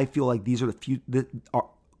energy. I feel like these are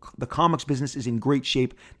the comics business is in great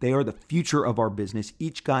shape. They are the future of our business.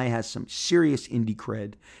 Each guy has some serious indie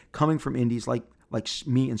cred coming from indies like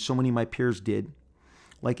me and so many of my peers did,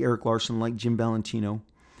 like Eric Larson, like Jim Valentino.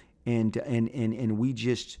 And we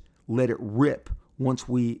just let it rip once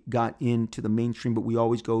we got into the mainstream, but we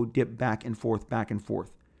always go dip back and forth, back and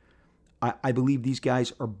forth. I believe these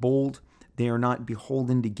guys are bold. They are not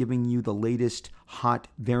beholden to giving you the latest hot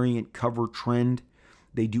variant cover trend.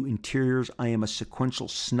 They do interiors. I am a sequential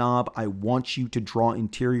snob. I want you to draw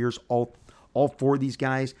interiors. All 4 of these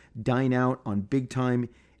guys dine out on big time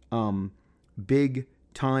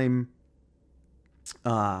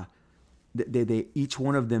they each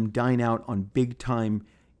one of them dine out on big time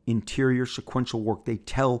interior sequential work. They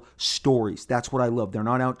tell stories. That's what I love. They're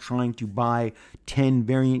not out trying to buy 10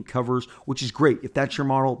 variant covers, which is great. If that's your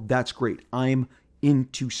model, that's great. I'm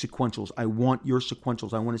into sequentials. I want your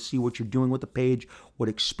sequentials. I want to see what you're doing with the page, what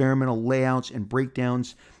experimental layouts and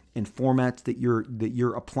breakdowns and formats that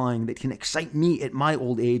you're applying that can excite me at my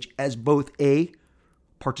old age as both a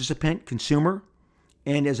participant, consumer,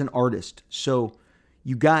 and as an artist. So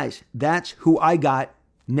you guys, that's who I got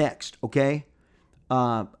next, okay?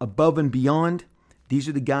 Above and beyond, these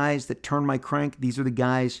are the guys that turn my crank. These are the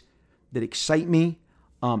guys that excite me.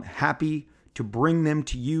 I'm happy to bring them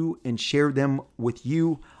to you and share them with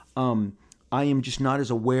you. I am just not as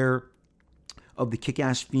aware of the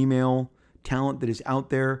kick-ass female talent that is out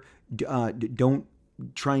there. Don't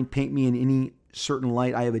try and paint me in any certain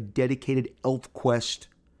light. I have a dedicated ElfQuest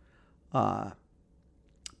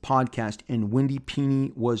podcast, and Wendy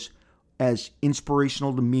Pini was as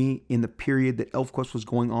inspirational to me in the period that ElfQuest was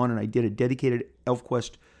going on, and I did a dedicated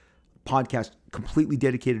ElfQuest podcast completely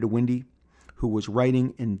dedicated to Wendy, who was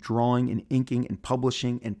writing and drawing and inking and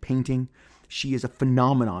publishing and painting. She is a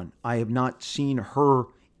phenomenon. I have not seen her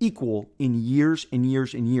equal in years and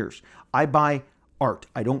years and years. I buy art.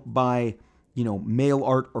 I don't buy, male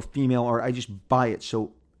art or female art. I just buy it.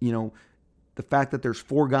 So, the fact that there's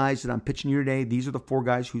 4 guys that I'm pitching you today, these are the 4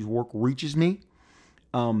 guys whose work reaches me.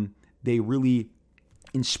 They really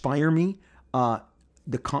inspire me.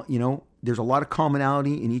 There's a lot of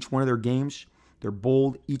commonality in each one of their games. They're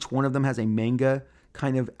bold. Each one of them has a manga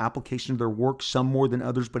kind of application of their work, some more than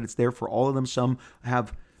others, but it's there for all of them. Some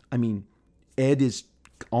have, Ed is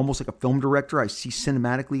almost like a film director. I see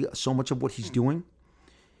cinematically so much of what he's doing.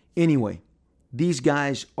 Anyway, these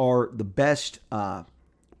guys are the best.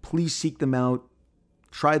 Please seek them out.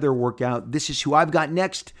 Try their work out. This is who I've got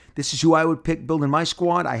next. This is who I would pick building my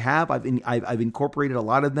squad. I've incorporated a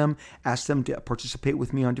lot of them, asked them to participate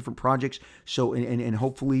with me on different projects. So and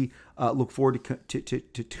hopefully look forward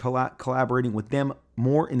to collaborating with them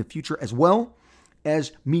more in the future, as well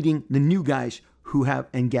as meeting the new guys who have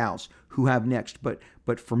and gals who have next. But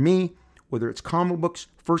for me, whether it's comic books,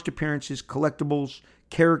 first appearances, collectibles,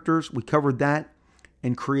 characters, we covered that,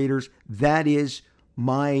 and creators, that is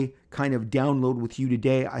my kind of download with you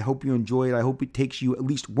today. I hope you enjoy it. I hope it takes you at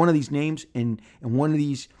least one of these names and one of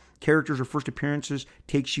these characters or first appearances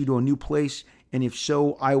takes you to a new place. And if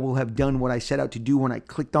so, I will have done what I set out to do when I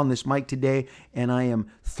clicked on this mic today. And I am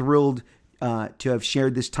thrilled to have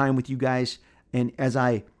shared this time with you guys. And as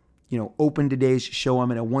I, open today's show, I'm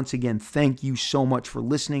going to once again thank you so much for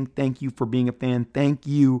listening. Thank you for being a fan. Thank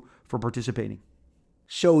you for participating.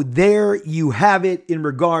 So there you have it in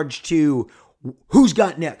regards to who's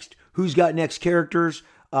got next. Who's got next characters?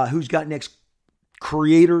 Who's got next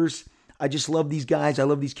creators? I just love these guys. I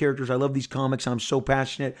love these characters. I love these comics. I'm so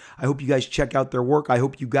passionate. I hope you guys check out their work. I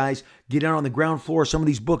hope you guys get out on the ground floor. Some of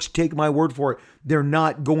these books, take my word for it, they're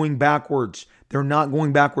not going backwards. They're not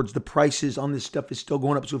going backwards. The prices on this stuff is still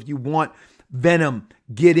going up. So if you want Venom,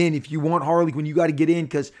 get in. If you want Harley Quinn, you got to get in,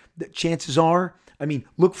 because the chances are,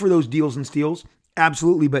 look for those deals and steals.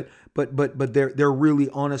 Absolutely. But they're really,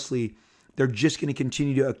 honestly, they're just going to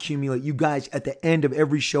continue to accumulate. You guys, at the end of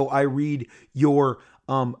every show, I read your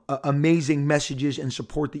amazing messages and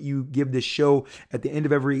support that you give this show at the end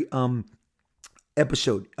of every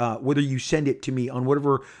episode, whether you send it to me on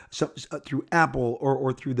whatever, through Apple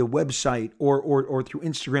or through the website or through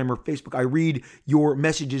Instagram or Facebook. I read your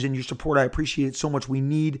messages and your support. I appreciate it so much. We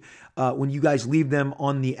need, when you guys leave them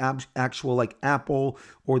on the actual like Apple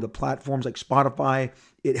or the platforms like Spotify,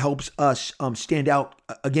 it helps us stand out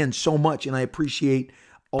again so much. And I appreciate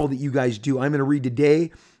all that you guys do. I'm going to read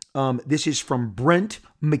today. This is from Brent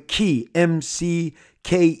McKee,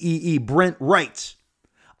 M-C-K-E-E. Brent writes,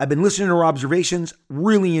 I've been listening to our observations,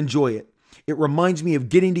 really enjoy it. It reminds me of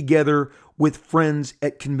getting together with friends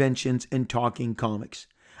at conventions and talking comics.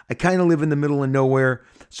 I kind of live in the middle of nowhere,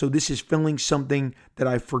 so this is filling something that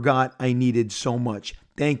I forgot I needed so much.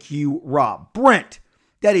 Thank you, Rob. Brent,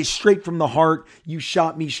 that is straight from the heart. You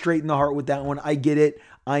shot me straight in the heart with that one. I get it.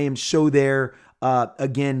 I am so there.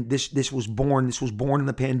 Again, this was born in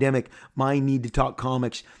the pandemic, my need to talk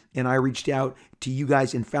comics. And I reached out to you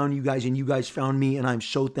guys and found you guys, and you guys found me, and I'm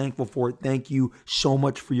so thankful for it. Thank you so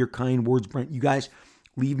much for your kind words, Brent. You guys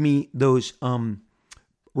leave me those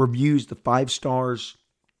reviews, the 5 stars.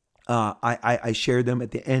 I share them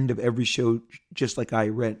at the end of every show, just like I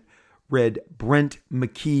read Brent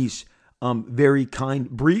McKee's very kind,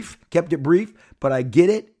 brief, kept it brief, but I get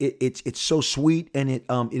it. It's so sweet, and it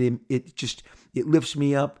lifts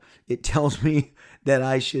me up. It tells me that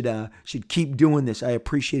I should keep doing this. I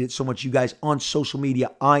appreciate it so much. You guys on social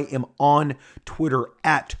media, I am on Twitter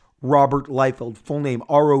at Robert Liefeld, full name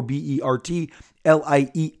RobertLiefeld,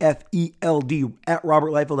 at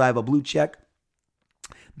Robert Liefeld. I have a blue check.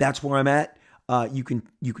 That's where I'm at. You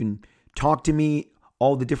can talk to me,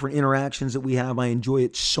 all the different interactions that we have. I enjoy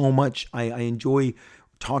it so much. I enjoy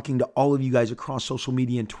talking to all of you guys across social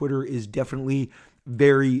media, and Twitter is definitely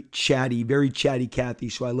very chatty, Kathy.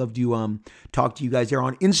 So I love to talk to you guys there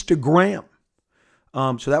on Instagram.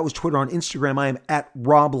 So that was Twitter. On Instagram, I am at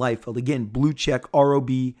Rob Liefeld. Again, blue check,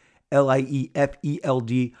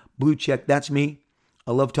 RobertLiefeld, blue check. That's me.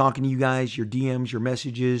 I love talking to you guys, your DMs, your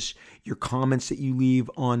messages, your comments that you leave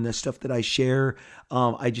on the stuff that I share.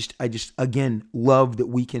 I just again love that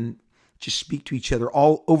we can just speak to each other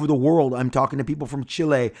all over the world. I'm talking to people from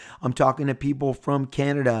Chile. I'm talking to people from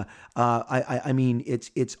Canada. I mean,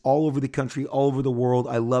 it's all over the country, all over the world.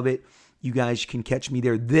 I love it. You guys can catch me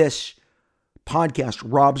there. This podcast,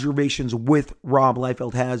 Robservations with Rob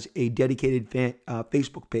Liefeld, has a dedicated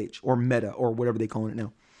Facebook page, or Meta, or whatever they call it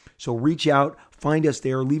now. So reach out, find us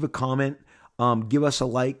there, leave a comment, give us a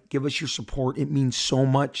like, give us your support. It means so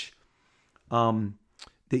much that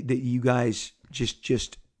you guys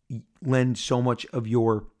just lend so much of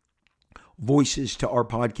your voices to our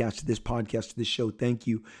podcast, to this show. Thank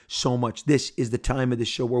you so much. This is the time of the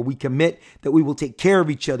show where we commit that we will take care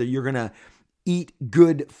of each other. You're going to eat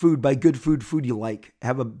good food. By good food you like.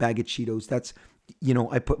 Have a bag of Cheetos. That's,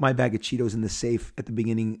 I put my bag of Cheetos in the safe at the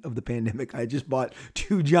beginning of the pandemic. I just bought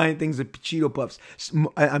 2 giant things of Cheeto Puffs.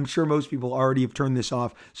 I'm sure most people already have turned this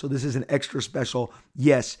off, so this is an extra special.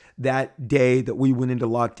 Yes, that day that we went into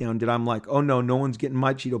lockdown, I'm like, oh no one's getting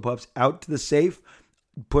my Cheeto Puffs. Out to the safe,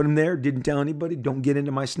 put them there, didn't tell anybody, don't get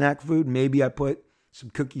into my snack food. Maybe I put some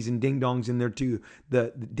cookies and ding dongs in there too.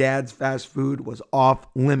 The dad's fast food was off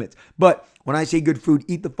limits. But when I say good food,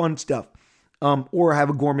 eat the fun stuff, or have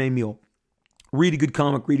a gourmet meal. Read a good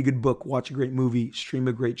comic, read a good book, watch a great movie, stream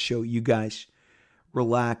a great show. You guys,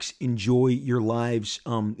 relax, enjoy your lives.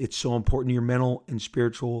 It's so important to your mental and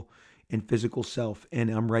spiritual and physical self, and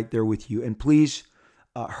I'm right there with you. And please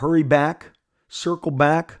hurry back, circle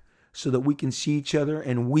back, so that we can see each other,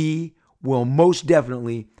 and we will most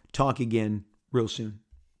definitely talk again real soon.